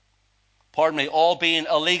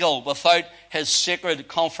without His sacred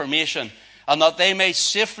confirmation, and that they may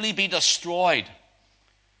safely be destroyed.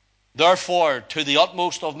 Therefore, to the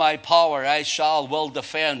utmost of my power, I will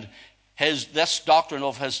defend this doctrine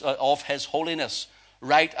of His Holiness,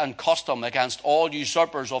 right and custom, against all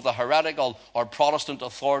usurpers of the heretical or Protestant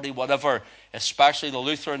authority whatever, especially the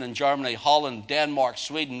Lutheran in Germany, Holland, Denmark,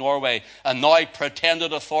 Sweden, Norway, and now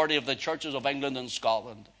pretended authority of the churches of England and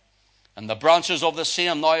Scotland, and the branches of the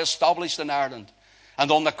same now established in Ireland,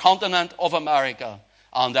 and on the continent of America,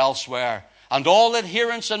 and elsewhere, and all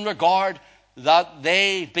adherents in regard that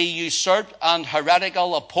they be usurped and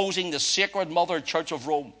heretical, opposing the sacred Mother Church of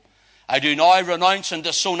Rome. I do now renounce and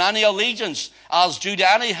disown any allegiance as due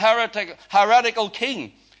to any heretical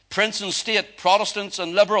king, prince and state, Protestants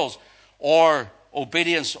and liberals, or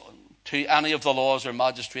obedience to any of the laws or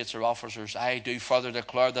magistrates or officers. I do further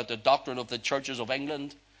declare that the doctrine of the churches of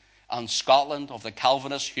England and Scotland, of the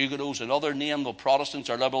Calvinists, Huguenots, and other named Protestants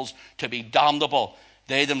or liberals, to be damnable,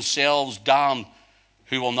 they themselves damned,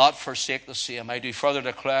 who will not forsake the same. I do further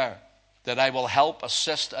declare that I will help,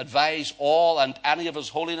 assist, advise all and any of His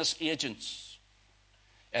Holiness agents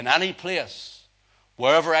in any place,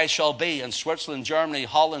 wherever I shall be, in Switzerland, Germany,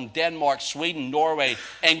 Holland, Denmark, Sweden, Norway,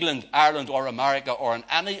 England, Ireland, or America, or in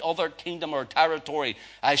any other kingdom or territory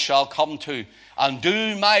I shall come to, and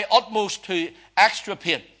do my utmost to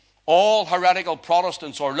extirpate all heretical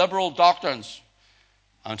Protestants or liberal doctrines,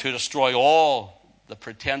 and to destroy all the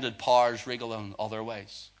pretended powers, regal and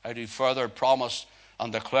otherwise. I do further promise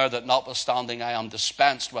and declare that notwithstanding I am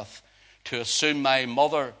dispensed with to assume my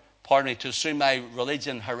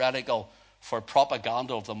religion heretical for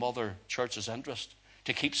propaganda of the Mother Church's interest,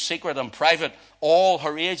 to keep secret and private all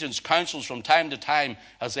her agents' counsels from time to time,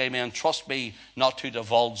 as they may entrust me not to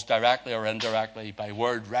divulge directly or indirectly by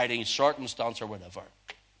word, writing, circumstance, or whatever.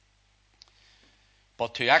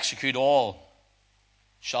 But to execute all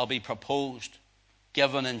shall be proposed,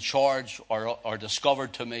 given in charge, or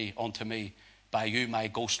discovered unto me by you, my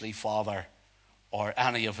ghostly father, or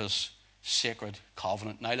any of His sacred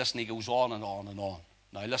covenant. Now listen, he goes on and on and on.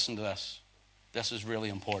 Now listen to this. This is really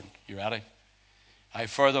important. You ready? I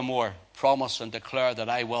furthermore promise and declare that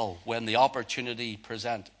I will, when the opportunity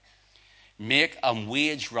present, make and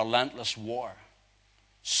wage relentless war,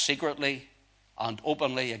 secretly and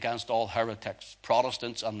openly, against all heretics,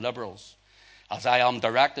 Protestants and liberals, as I am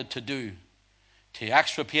directed to do, to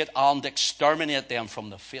extirpate and exterminate them from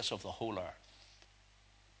the face of the whole earth.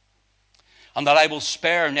 And that I will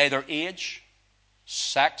spare neither age,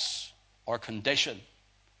 sex, or condition,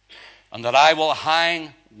 and that I will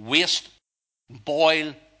hang, waste,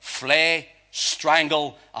 boil, flay,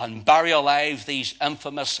 strangle, and bury alive these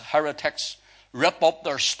infamous heretics, rip up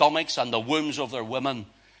their stomachs and the wombs of their women,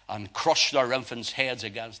 and crush their infants' heads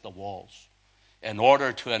against the walls, in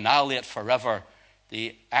order to annihilate forever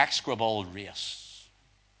the execrable race.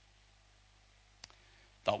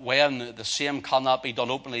 That when the same cannot be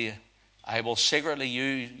done openly, I will secretly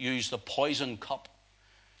use the poison cup,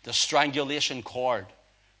 the strangulation cord,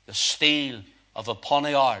 the steel of the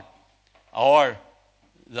poniard, or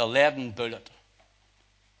the leaden bullet,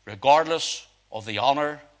 regardless of the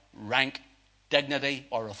honor, rank, dignity,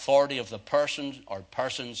 or authority of the person or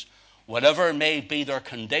persons, whatever may be their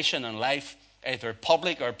condition in life, either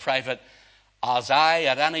public or private, as I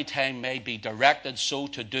at any time may be directed so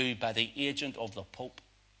to do by the agent of the Pope,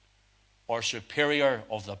 or superior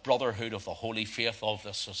of the brotherhood of the holy faith of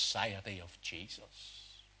the Society of Jesus.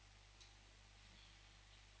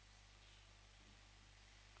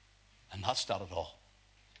 And that's not at all.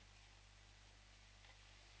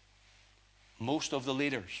 Most of the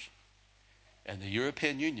leaders in the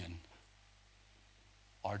European Union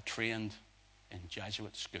are trained in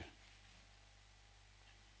Jesuit school.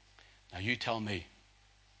 Now you tell me,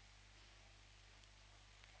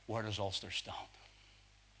 where does Ulster stand?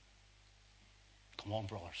 Come on,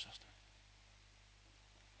 brother, sister.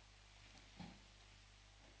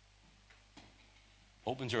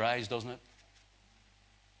 Opens your eyes, doesn't it?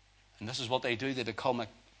 And this is what they do. They become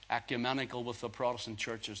ecumenical with the Protestant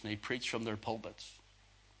churches, and they preach from their pulpits.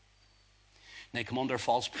 And they come under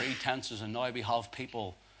false pretenses, and now we have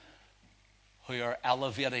people who are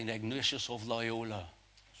elevating Ignatius of Loyola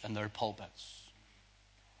in their pulpits.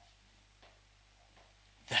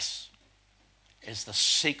 This is the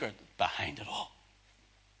secret behind it all.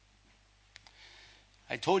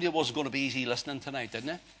 I told you it wasn't going to be easy listening tonight, didn't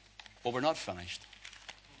it? But we're not finished.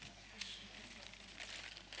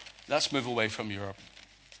 Let's move away from Europe.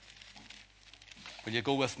 Will you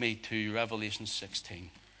go with me to Revelation 16?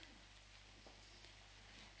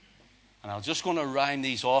 And I'm just going to round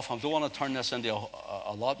these off. I don't want to turn this into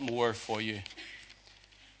a lot more for you.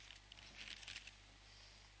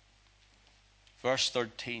 Verse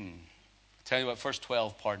 13. Tell you what, verse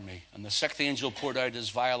 12, pardon me. And the sixth angel poured out his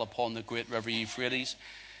vial upon the great river Euphrates,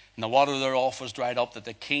 and the water thereof was dried up, that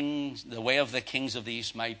the way of the kings of the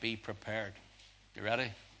east might be prepared. You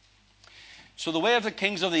ready? So the way of the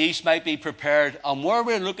kings of the east might be prepared, and where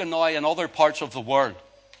we're looking now in other parts of the world,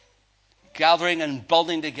 gathering and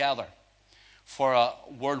building together for a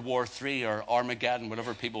World War III or Armageddon,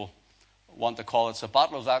 whatever people want to call it. It's the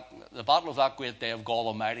battle of that great day of God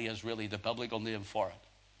Almighty is really the biblical name for it.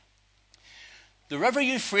 The river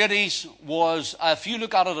Euphrates was, if you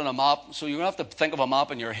look at it on a map, so you're going to have to think of a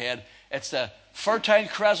map in your head. It's the Fertile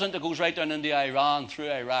Crescent that goes right down into Iran,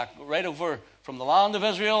 through Iraq, right over from the land of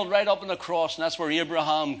Israel, right up and across, and that's where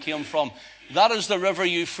Abraham came from. That is the river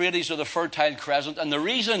Euphrates, or the Fertile Crescent. And the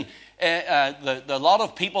reason a lot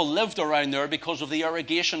of people lived around there because of the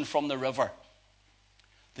irrigation from the river.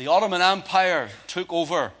 The Ottoman Empire took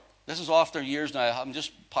over. This is after years now. I'm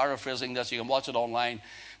just paraphrasing this. You can watch it online.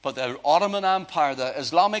 But the Ottoman Empire, the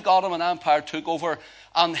Islamic Ottoman Empire, took over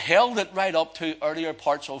and held it right up to earlier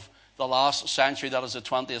parts of the last century, that is the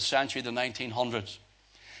 20th century, the 1900s.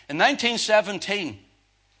 In 1917,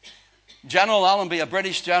 General Allenby, a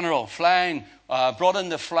British general, brought in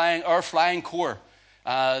the Air Flying Corps,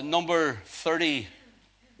 number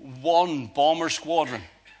 31 Bomber Squadron.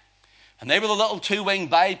 And they were the little two-wing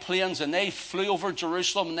biplanes, and they flew over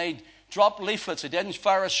Jerusalem, and they dropped leaflets. They didn't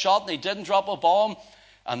fire a shot, they didn't drop a bomb.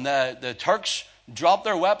 And the Turks dropped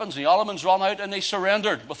their weapons, and the Ottomans ran out, and they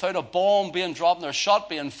surrendered without a bomb being dropped and a shot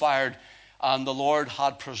being fired. And the Lord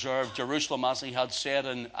had preserved Jerusalem, as he had said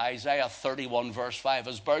in Isaiah 31, verse 5.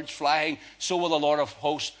 As birds flying, so will the Lord of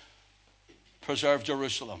hosts preserve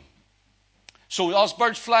Jerusalem. So as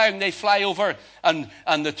birds flying, they fly over, and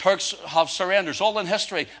the Turks have surrendered. It's all in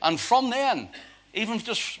history. And from then, even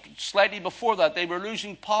just slightly before that, they were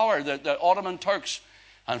losing power, the Ottoman Turks.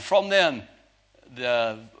 And from then,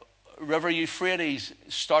 the river Euphrates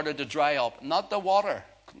started to dry up. Not the water.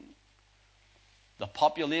 The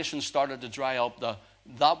population started to dry up.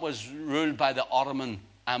 That was ruled by the Ottoman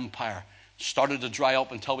Empire. Started to dry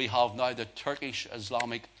up until we have now the Turkish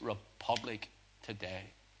Islamic Republic today.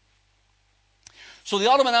 So the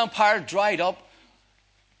Ottoman Empire dried up,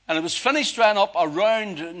 and it was finished drying up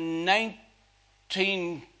around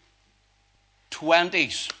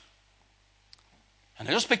 1920s. And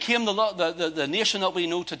it just became the nation that we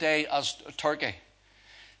know today as Turkey.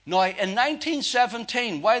 Now, in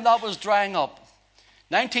 1917, while that was drying up,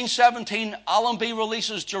 1917, Allenby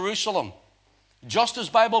releases Jerusalem, just as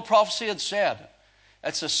Bible prophecy had said.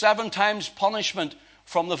 It's a 7 times punishment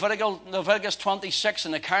from Leviticus 26,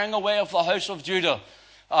 and the carrying away of the house of Judah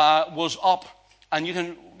was up. And you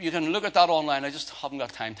can look at that online. I just haven't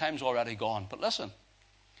got time. Time's already gone. But listen,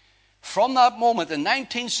 from that moment, in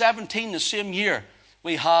 1917, the same year,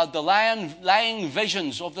 we had the lying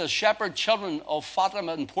visions of the shepherd children of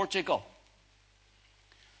Fatima in Portugal.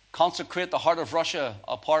 Consecrate the heart of Russia.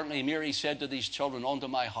 Apparently, Mary said to these children, unto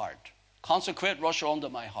my heart. Consecrate Russia unto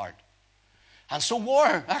my heart. And so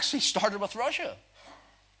war actually started with Russia.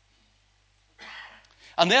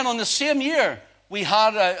 And then on the same year, we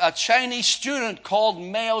had a Chinese student called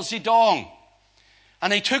Mao Zedong.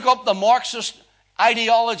 And he took up the Marxist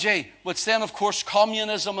ideology, which then, of course,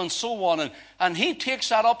 communism and so on. And he takes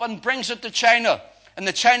that up and brings it to China. And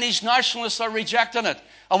the Chinese nationalists are rejecting it.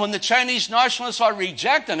 And when the Chinese nationalists are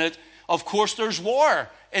rejecting it, of course, there's war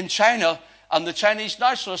in China. And the Chinese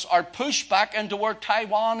nationalists are pushed back into where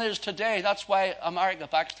Taiwan is today. That's why America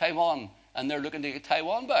backs Taiwan. And they're looking to get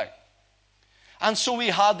Taiwan back. And so we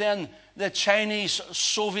had then the Chinese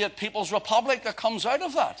Soviet People's Republic that comes out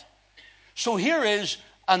of that. So here is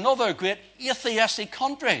another great atheistic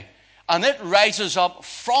country. And it rises up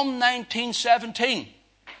from 1917.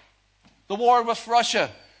 The war with Russia.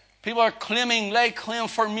 People are lay claim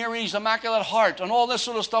for Mary's Immaculate Heart and all this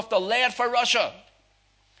sort of stuff to lay it for Russia.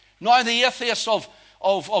 Now the atheists of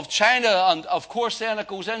China, and of course then it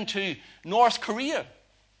goes into North Korea.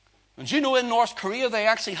 And do you know in North Korea they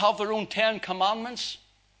actually have their own 10 Commandments?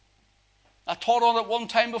 I taught on it one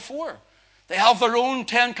time before. They have their own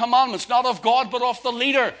 10 Commandments, not of God, but of the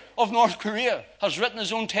leader of North Korea, has written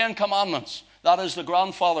his own 10 Commandments. That is the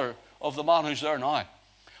grandfather of the man who's there now.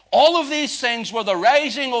 All of these things were the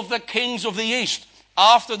rising of the kings of the East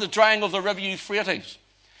after the drying of the river Euphrates.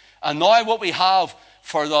 And now what we have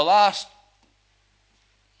for the last,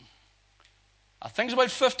 I think it's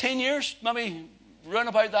about 15 years, maybe round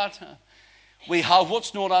about that, we have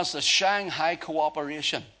what's known as the Shanghai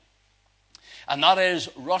Cooperation. And that is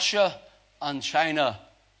Russia and China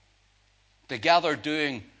together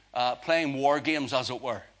playing war games, as it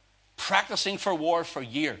were, practicing for war for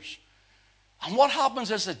years. And what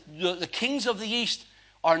happens is that the kings of the East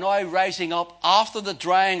are now rising up after the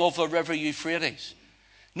drying of the river Euphrates.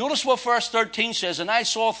 Notice what verse 13 says, and I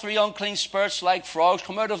saw 3 unclean spirits like frogs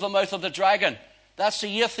come out of the mouth of the dragon. That's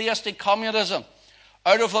the atheistic communism.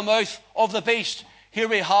 Out of the mouth of the beast. Here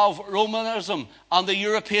we have Romanism and the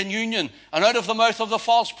European Union. And out of the mouth of the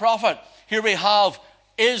false prophet, here we have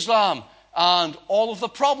Islam and all of the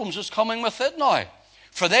problems that's coming with it now.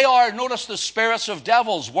 For they are, notice, the spirits of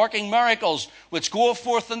devils working miracles, which go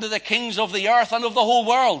forth into the kings of the earth and of the whole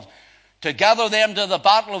world, to gather them to the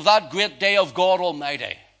battle of that great day of God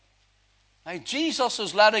Almighty. Now, Jesus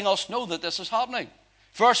is letting us know that this is happening.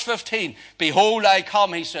 Verse 15, behold, I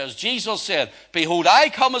come, he says. Jesus said, behold, I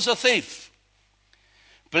come as a thief.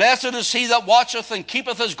 Blessed is he that watcheth and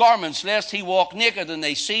keepeth his garments, lest he walk naked and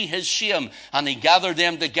they see his shame. And he gathered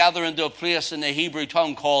them together into a place in the Hebrew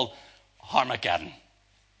tongue called Armageddon,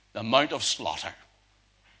 the Mount of Slaughter.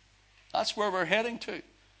 That's where we're heading to.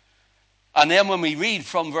 And then when we read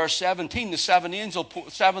from verse 17, the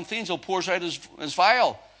seventh angel pours out his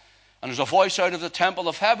vial. And there's a voice out of the temple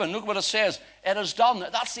of heaven. Look what it says. It is done.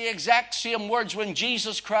 That's the exact same words when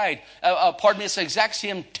Jesus cried. It's the exact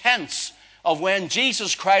same tense of when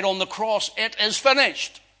Jesus cried on the cross. It is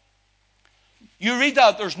finished. You read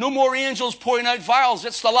that. There's no more angels pouring out vials.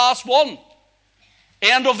 It's the last one.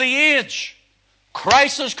 End of the age.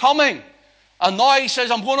 Christ is coming. And now he says,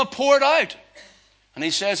 I'm going to pour it out. And he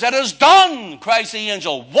says, it is done, cries the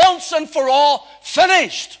angel. Once and for all,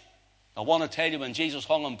 finished. I want to tell you, when Jesus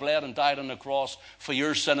hung and bled and died on the cross for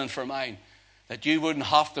your sin and for mine, that you wouldn't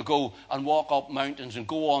have to go and walk up mountains and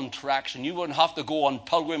go on tracks, and you wouldn't have to go on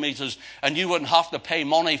pilgrimages, and you wouldn't have to pay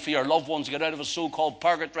money for your loved ones to get out of a so-called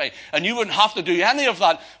purgatory, and you wouldn't have to do any of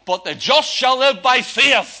that, but the just shall live by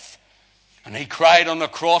faith. And he cried on the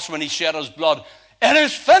cross when he shed his blood, it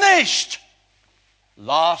is finished.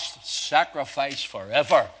 Last sacrifice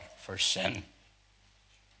forever for sin.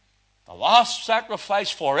 The last sacrifice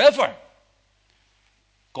forever.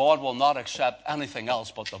 God will not accept anything else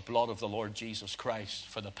but the blood of the Lord Jesus Christ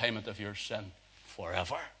for the payment of your sin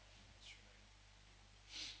forever.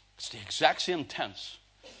 It's the exact same tense.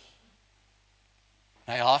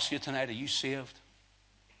 I ask you tonight, are you saved?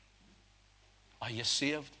 Are you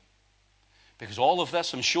saved? Because all of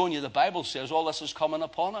this, I'm showing you, the Bible says all this is coming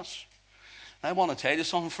upon us. And I want to tell you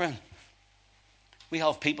something, friend. We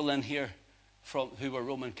have people in here who are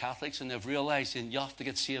Roman Catholics, and they've realized that you have to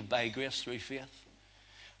get saved by grace through faith.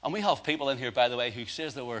 And we have people in here, by the way, who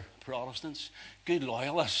says they were Protestants, good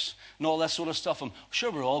loyalists, and all this sort of stuff. I'm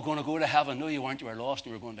sure we're all going to go to heaven. No, you weren't. You were lost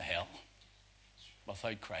and you were going to hell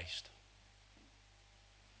without Christ.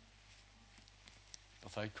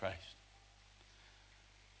 Without Christ.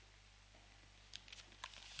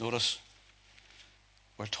 Notice,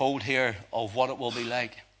 we're told here of what it will be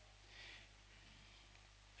like.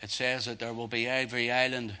 It says that there will be every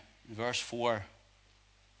island, in verse 4,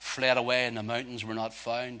 fled away and the mountains were not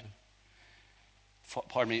found.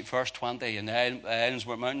 Verse 20, and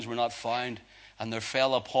the mountains were not found, and there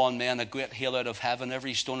fell upon men a great hail out of heaven,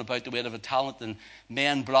 every stone about the weight of a talent, and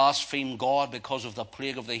men blasphemed God because of the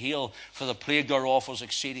plague of the hail, for the plague thereof was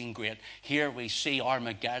exceeding great. Here we see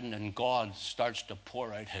Armageddon, and God starts to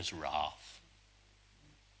pour out his wrath.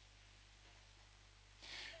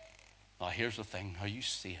 Now here's the thing, are you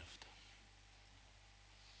saved?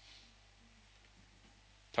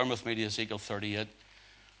 Turn with me to Ezekiel 38.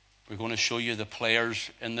 We're going to show you the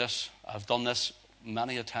players in this. I've done this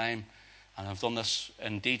many a time, and I've done this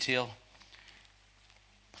in detail.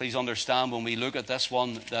 Please understand when we look at this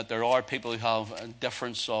one that there are people who have a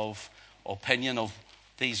difference of opinion of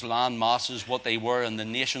these land masses, what they were, and the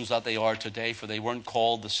nations that they are today, for they weren't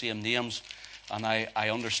called the same names, and I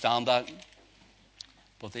understand that.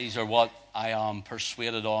 But these are what I am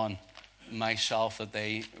persuaded on myself that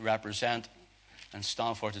they represent and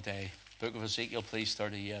stand for today. Book of Ezekiel, please,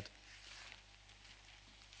 38. I'll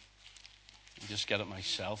just get it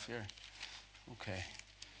myself here. Okay.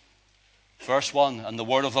 Verse 1, and the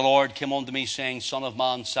word of the Lord came unto me, saying, Son of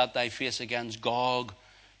man, set thy face against Gog,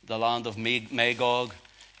 the land of Magog,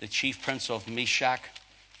 the chief prince of Meshach,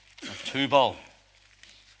 of Tubal.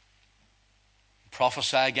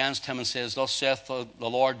 Prophesy against him and says, Thus saith the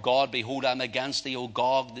Lord God, behold, I am against thee, O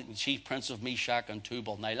Gog, the chief prince of Meshach and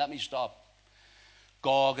Tubal. Now let me stop.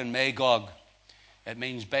 Gog and Magog, it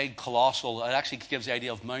means big, colossal. It actually gives the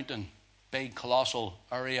idea of mountain, big, colossal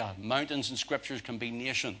area. Mountains in scriptures can be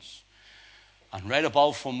nations. And right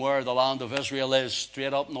above from where the land of Israel is,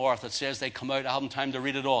 straight up north, it says they come out, I haven't time to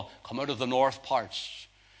read it all, come out of the north parts.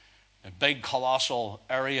 A big, colossal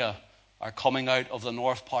area are coming out of the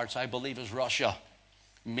north parts, I believe is Russia.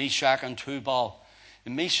 Meshach and Tubal.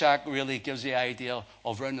 And Meshach really gives the idea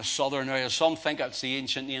of around the southern area. Some think it's the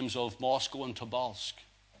ancient names of Moscow and Tobolsk.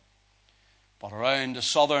 But around the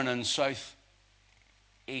southern and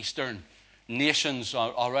southeastern nations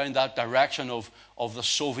around that direction of the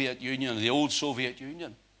Soviet Union, the old Soviet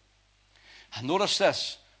Union. And notice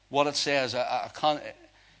this, what it says.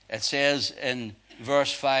 It says in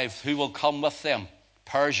verse 5, who will come with them?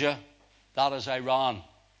 Persia, that is Iran.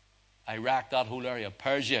 Iraq, that whole area.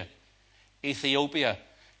 Persia, Ethiopia.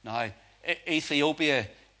 Now, Ethiopia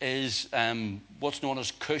is what's known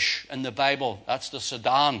as Cush in the Bible. That's the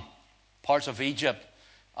Sudan, parts of Egypt.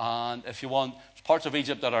 And if you want parts of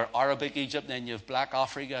Egypt that are Arabic Egypt, then you have Black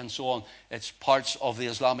Africa and so on. It's parts of the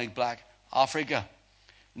Islamic Black Africa.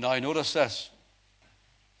 Now notice this.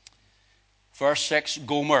 Verse 6,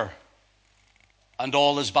 Gomer and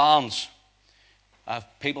all his bands.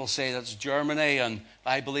 People say that's Germany, and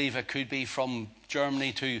I believe it could be from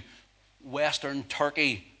Germany to western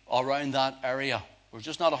Turkey, around that area. We're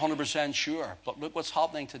just not 100% sure, but look what's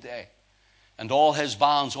happening today. And all his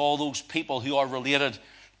bands, all those people who are related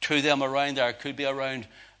to them around there, could be around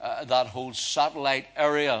that whole satellite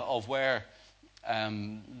area of where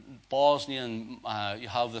Bosnia and you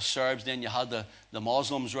have the Serbs, then you had the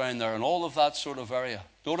Muslims around there, and all of that sort of area.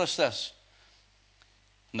 Notice this.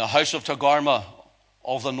 In the house of Togarmah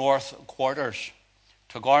of the north quarters.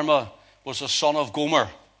 Togarmah was the son of Gomer.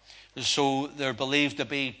 So they're believed to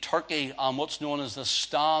be Turkey and what's known as the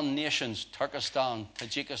Stan nations, Turkestan,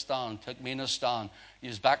 Tajikistan, Turkmenistan,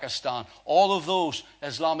 Uzbekistan, all of those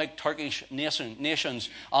Islamic Turkish nations.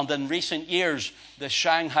 And in recent years, the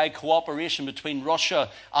Shanghai cooperation between Russia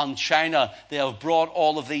and China, they have brought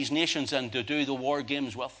all of these nations in to do the war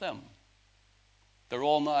games with them. They're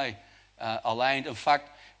all now aligned. In fact,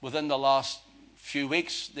 within the last few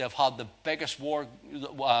weeks, they've had the biggest war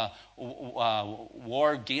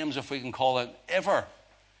games, if we can call it, ever.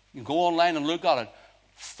 You can go online and look at it.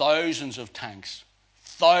 Thousands of tanks,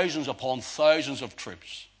 thousands upon thousands of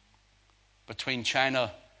troops between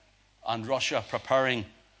China and Russia preparing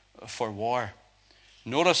for war.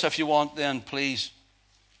 Notice, if you want, then please,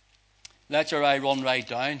 let your eye run right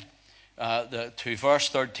down to verse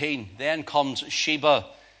 13. Then comes Sheba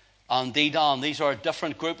and Dedan. These are a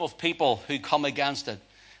different group of people who come against it.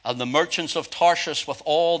 And the merchants of Tarshish with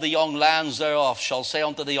all the young lands thereof shall say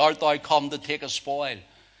unto thee, art thou come to take a spoil?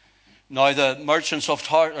 Now the merchants of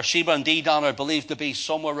Sheba and Dedan are believed to be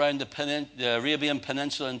somewhere around the Arabian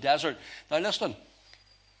Peninsula and desert. Now listen,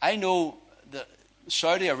 I know that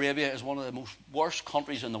Saudi Arabia is one of the most worst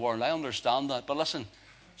countries in the world. I understand that. But listen,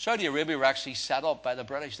 Saudi Arabia were actually set up by the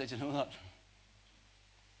British. Did you know that?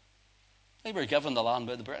 They were given the land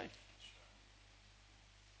by the British.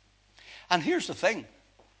 And here's the thing.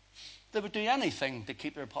 They would do anything to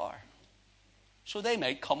keep their power. So they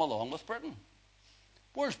might come along with Britain.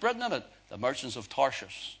 Where's Britain in it? The merchants of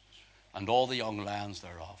Tarshish and all the young lands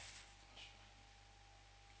thereof.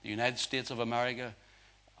 The United States of America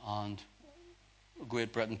and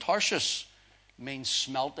Great Britain. Tarshish means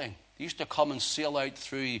smelting. They used to come and sail out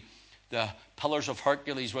through the Pillars of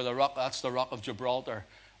Hercules, where that's the Rock of Gibraltar,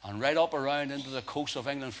 and right up around into the coast of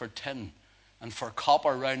England for tin and for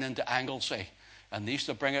copper round into Anglesey. And they used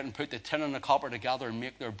to bring it and put the tin and the copper together and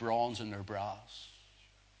make their bronze and their brass.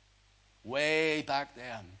 Way back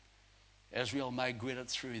then, Israel migrated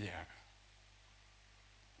through there.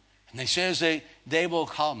 And he says they will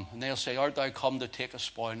come, and they'll say, art thou come to take a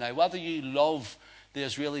spoil? Now, whether you love the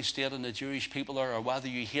Israeli state and the Jewish people there, or whether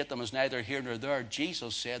you hate them, is neither here nor there.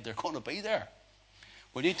 Jesus said they're going to be there.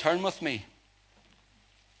 Will you turn with me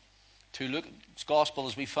to Luke's Gospel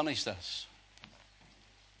as we finish this?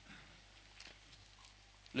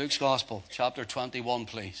 Luke's Gospel, chapter 21,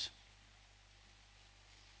 please.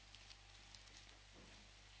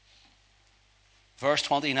 Verse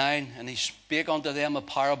 29, and he spake unto them a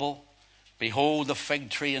parable. Behold the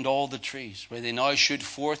fig tree and all the trees, where they now shoot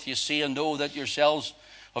forth, you see and know that yourselves,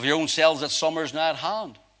 of your own selves, that summer is nigh at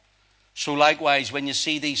hand. So likewise, when you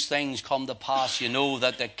see these things come to pass, you know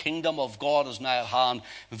that the kingdom of God is nigh at hand.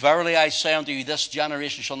 Verily I say unto you, this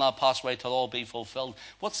generation shall not pass away till all be fulfilled.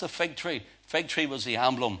 What's the fig tree? Fig tree was the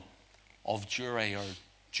emblem of Jeri, or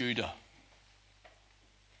Judah.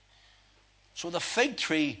 So the fig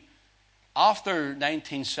tree, after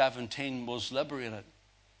 1917, was liberated.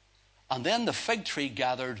 And then the fig tree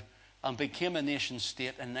gathered and became a nation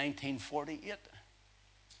state in 1948.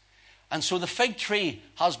 And so the fig tree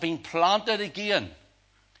has been planted again.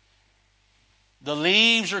 The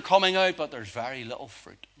leaves are coming out, but there's very little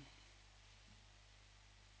fruit.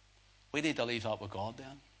 We need to leave that with God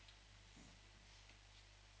then.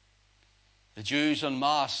 The Jews en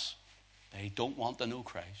masse, they don't want to know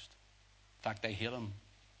Christ. In fact, they hate him.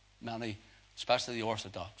 Many, especially the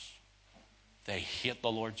Orthodox, they hate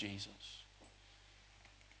the Lord Jesus.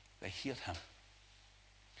 They hate him.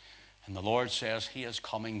 And the Lord says he is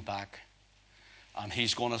coming back, and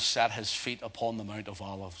he's going to set his feet upon the Mount of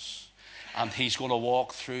Olives, and he's going to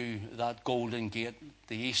walk through that golden gate,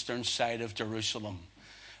 the eastern side of Jerusalem,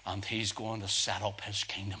 and he's going to set up his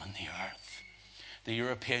kingdom in the earth. The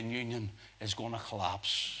European Union is going to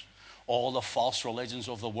collapse. All the false religions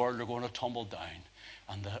of the world are going to tumble down,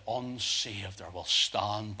 and the unsaved will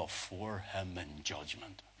stand before him in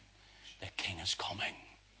judgment. The King is coming.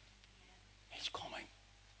 He's coming.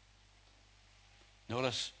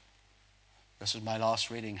 Notice, this is my last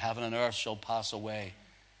reading. Heaven and earth shall pass away,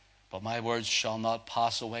 but my words shall not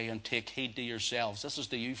pass away. And take heed to yourselves. This is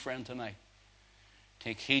to you, friend, tonight.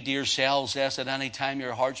 Take heed to yourselves, lest at any time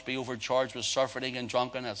your hearts be overcharged with surfeiting and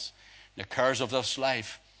drunkenness, the cares of this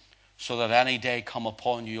life, so that any day come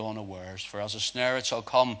upon you unawares. For as a snare it shall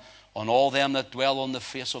come on all them that dwell on the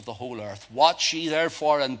face of the whole earth. Watch ye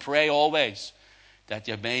therefore and pray always, that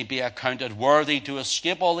ye may be accounted worthy to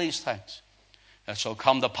escape all these things that shall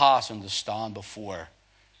come to pass, and to stand before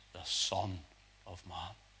the Son of Man.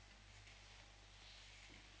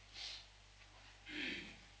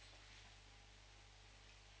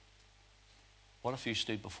 What if you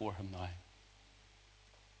stood before him now?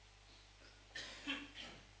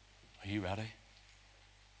 Are you ready?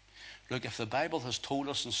 Look, if the Bible has told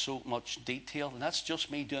us in so much detail, and that's just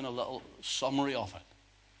me doing a little summary of it,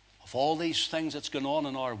 of all these things that's going on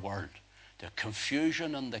in our world, the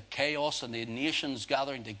confusion and the chaos and the nations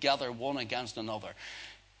gathering together one against another.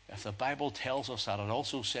 If the Bible tells us that, it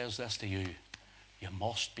also says this to you: you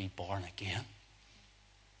must be born again.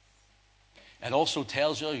 It also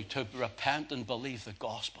tells you to repent and believe the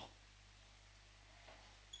gospel.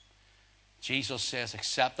 Jesus says,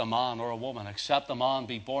 except a man or a woman, except a man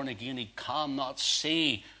be born again, he cannot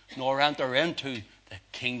see nor enter into the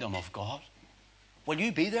kingdom of God. Will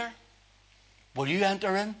you be there? Will you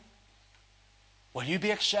enter in? Will you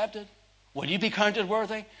be accepted? Will you be counted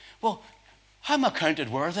worthy? Well, I'm accounted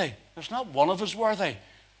worthy. There's not one of us worthy.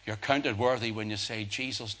 You're counted worthy when you say,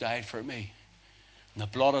 Jesus died for me. And the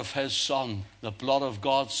blood of his Son, the blood of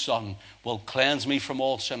God's Son, will cleanse me from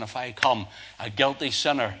all sin if I come, a guilty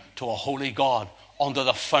sinner, to a holy God under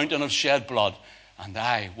the fountain of shed blood, and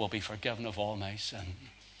I will be forgiven of all my sin.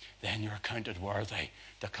 Then you're counted worthy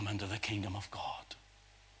to come into the kingdom of God.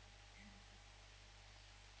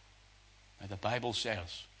 Now the Bible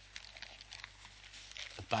says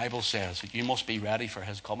that you must be ready for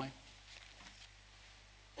his coming.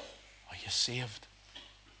 Are you saved?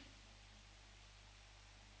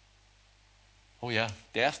 Oh yeah,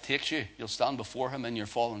 death takes you. You'll stand before him in your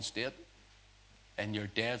fallen state, in your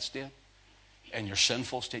dead state, in your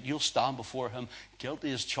sinful state. You'll stand before him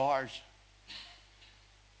guilty as charged.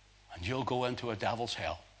 And you'll go into a devil's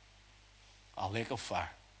hell, a lake of fire.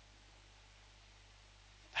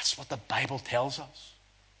 That's what the Bible tells us.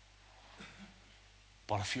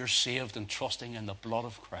 But if you're saved and trusting in the blood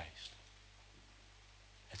of Christ,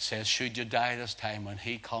 it says, should you die this time, when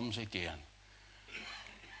he comes again,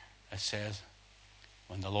 it says,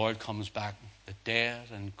 when the Lord comes back, the dead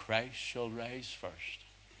in Christ shall rise first.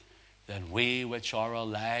 Then we which are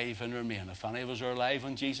alive and remain, if any of us are alive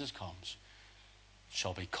when Jesus comes,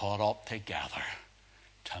 shall be caught up together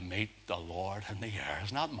to meet the Lord in the air.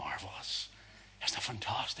 Isn't that marvelous? Isn't that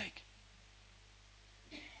fantastic?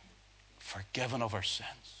 Forgiven of our sins.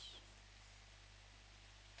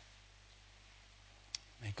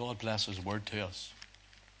 May God bless his word to us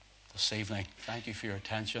this evening. Thank you for your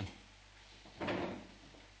attention.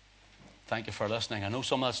 Thank you for listening. I know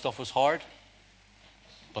some of that stuff was hard,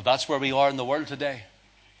 but that's where we are in the world today.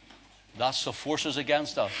 That's the forces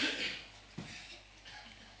against us.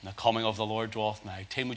 and the coming of the Lord draweth nigh. Tim,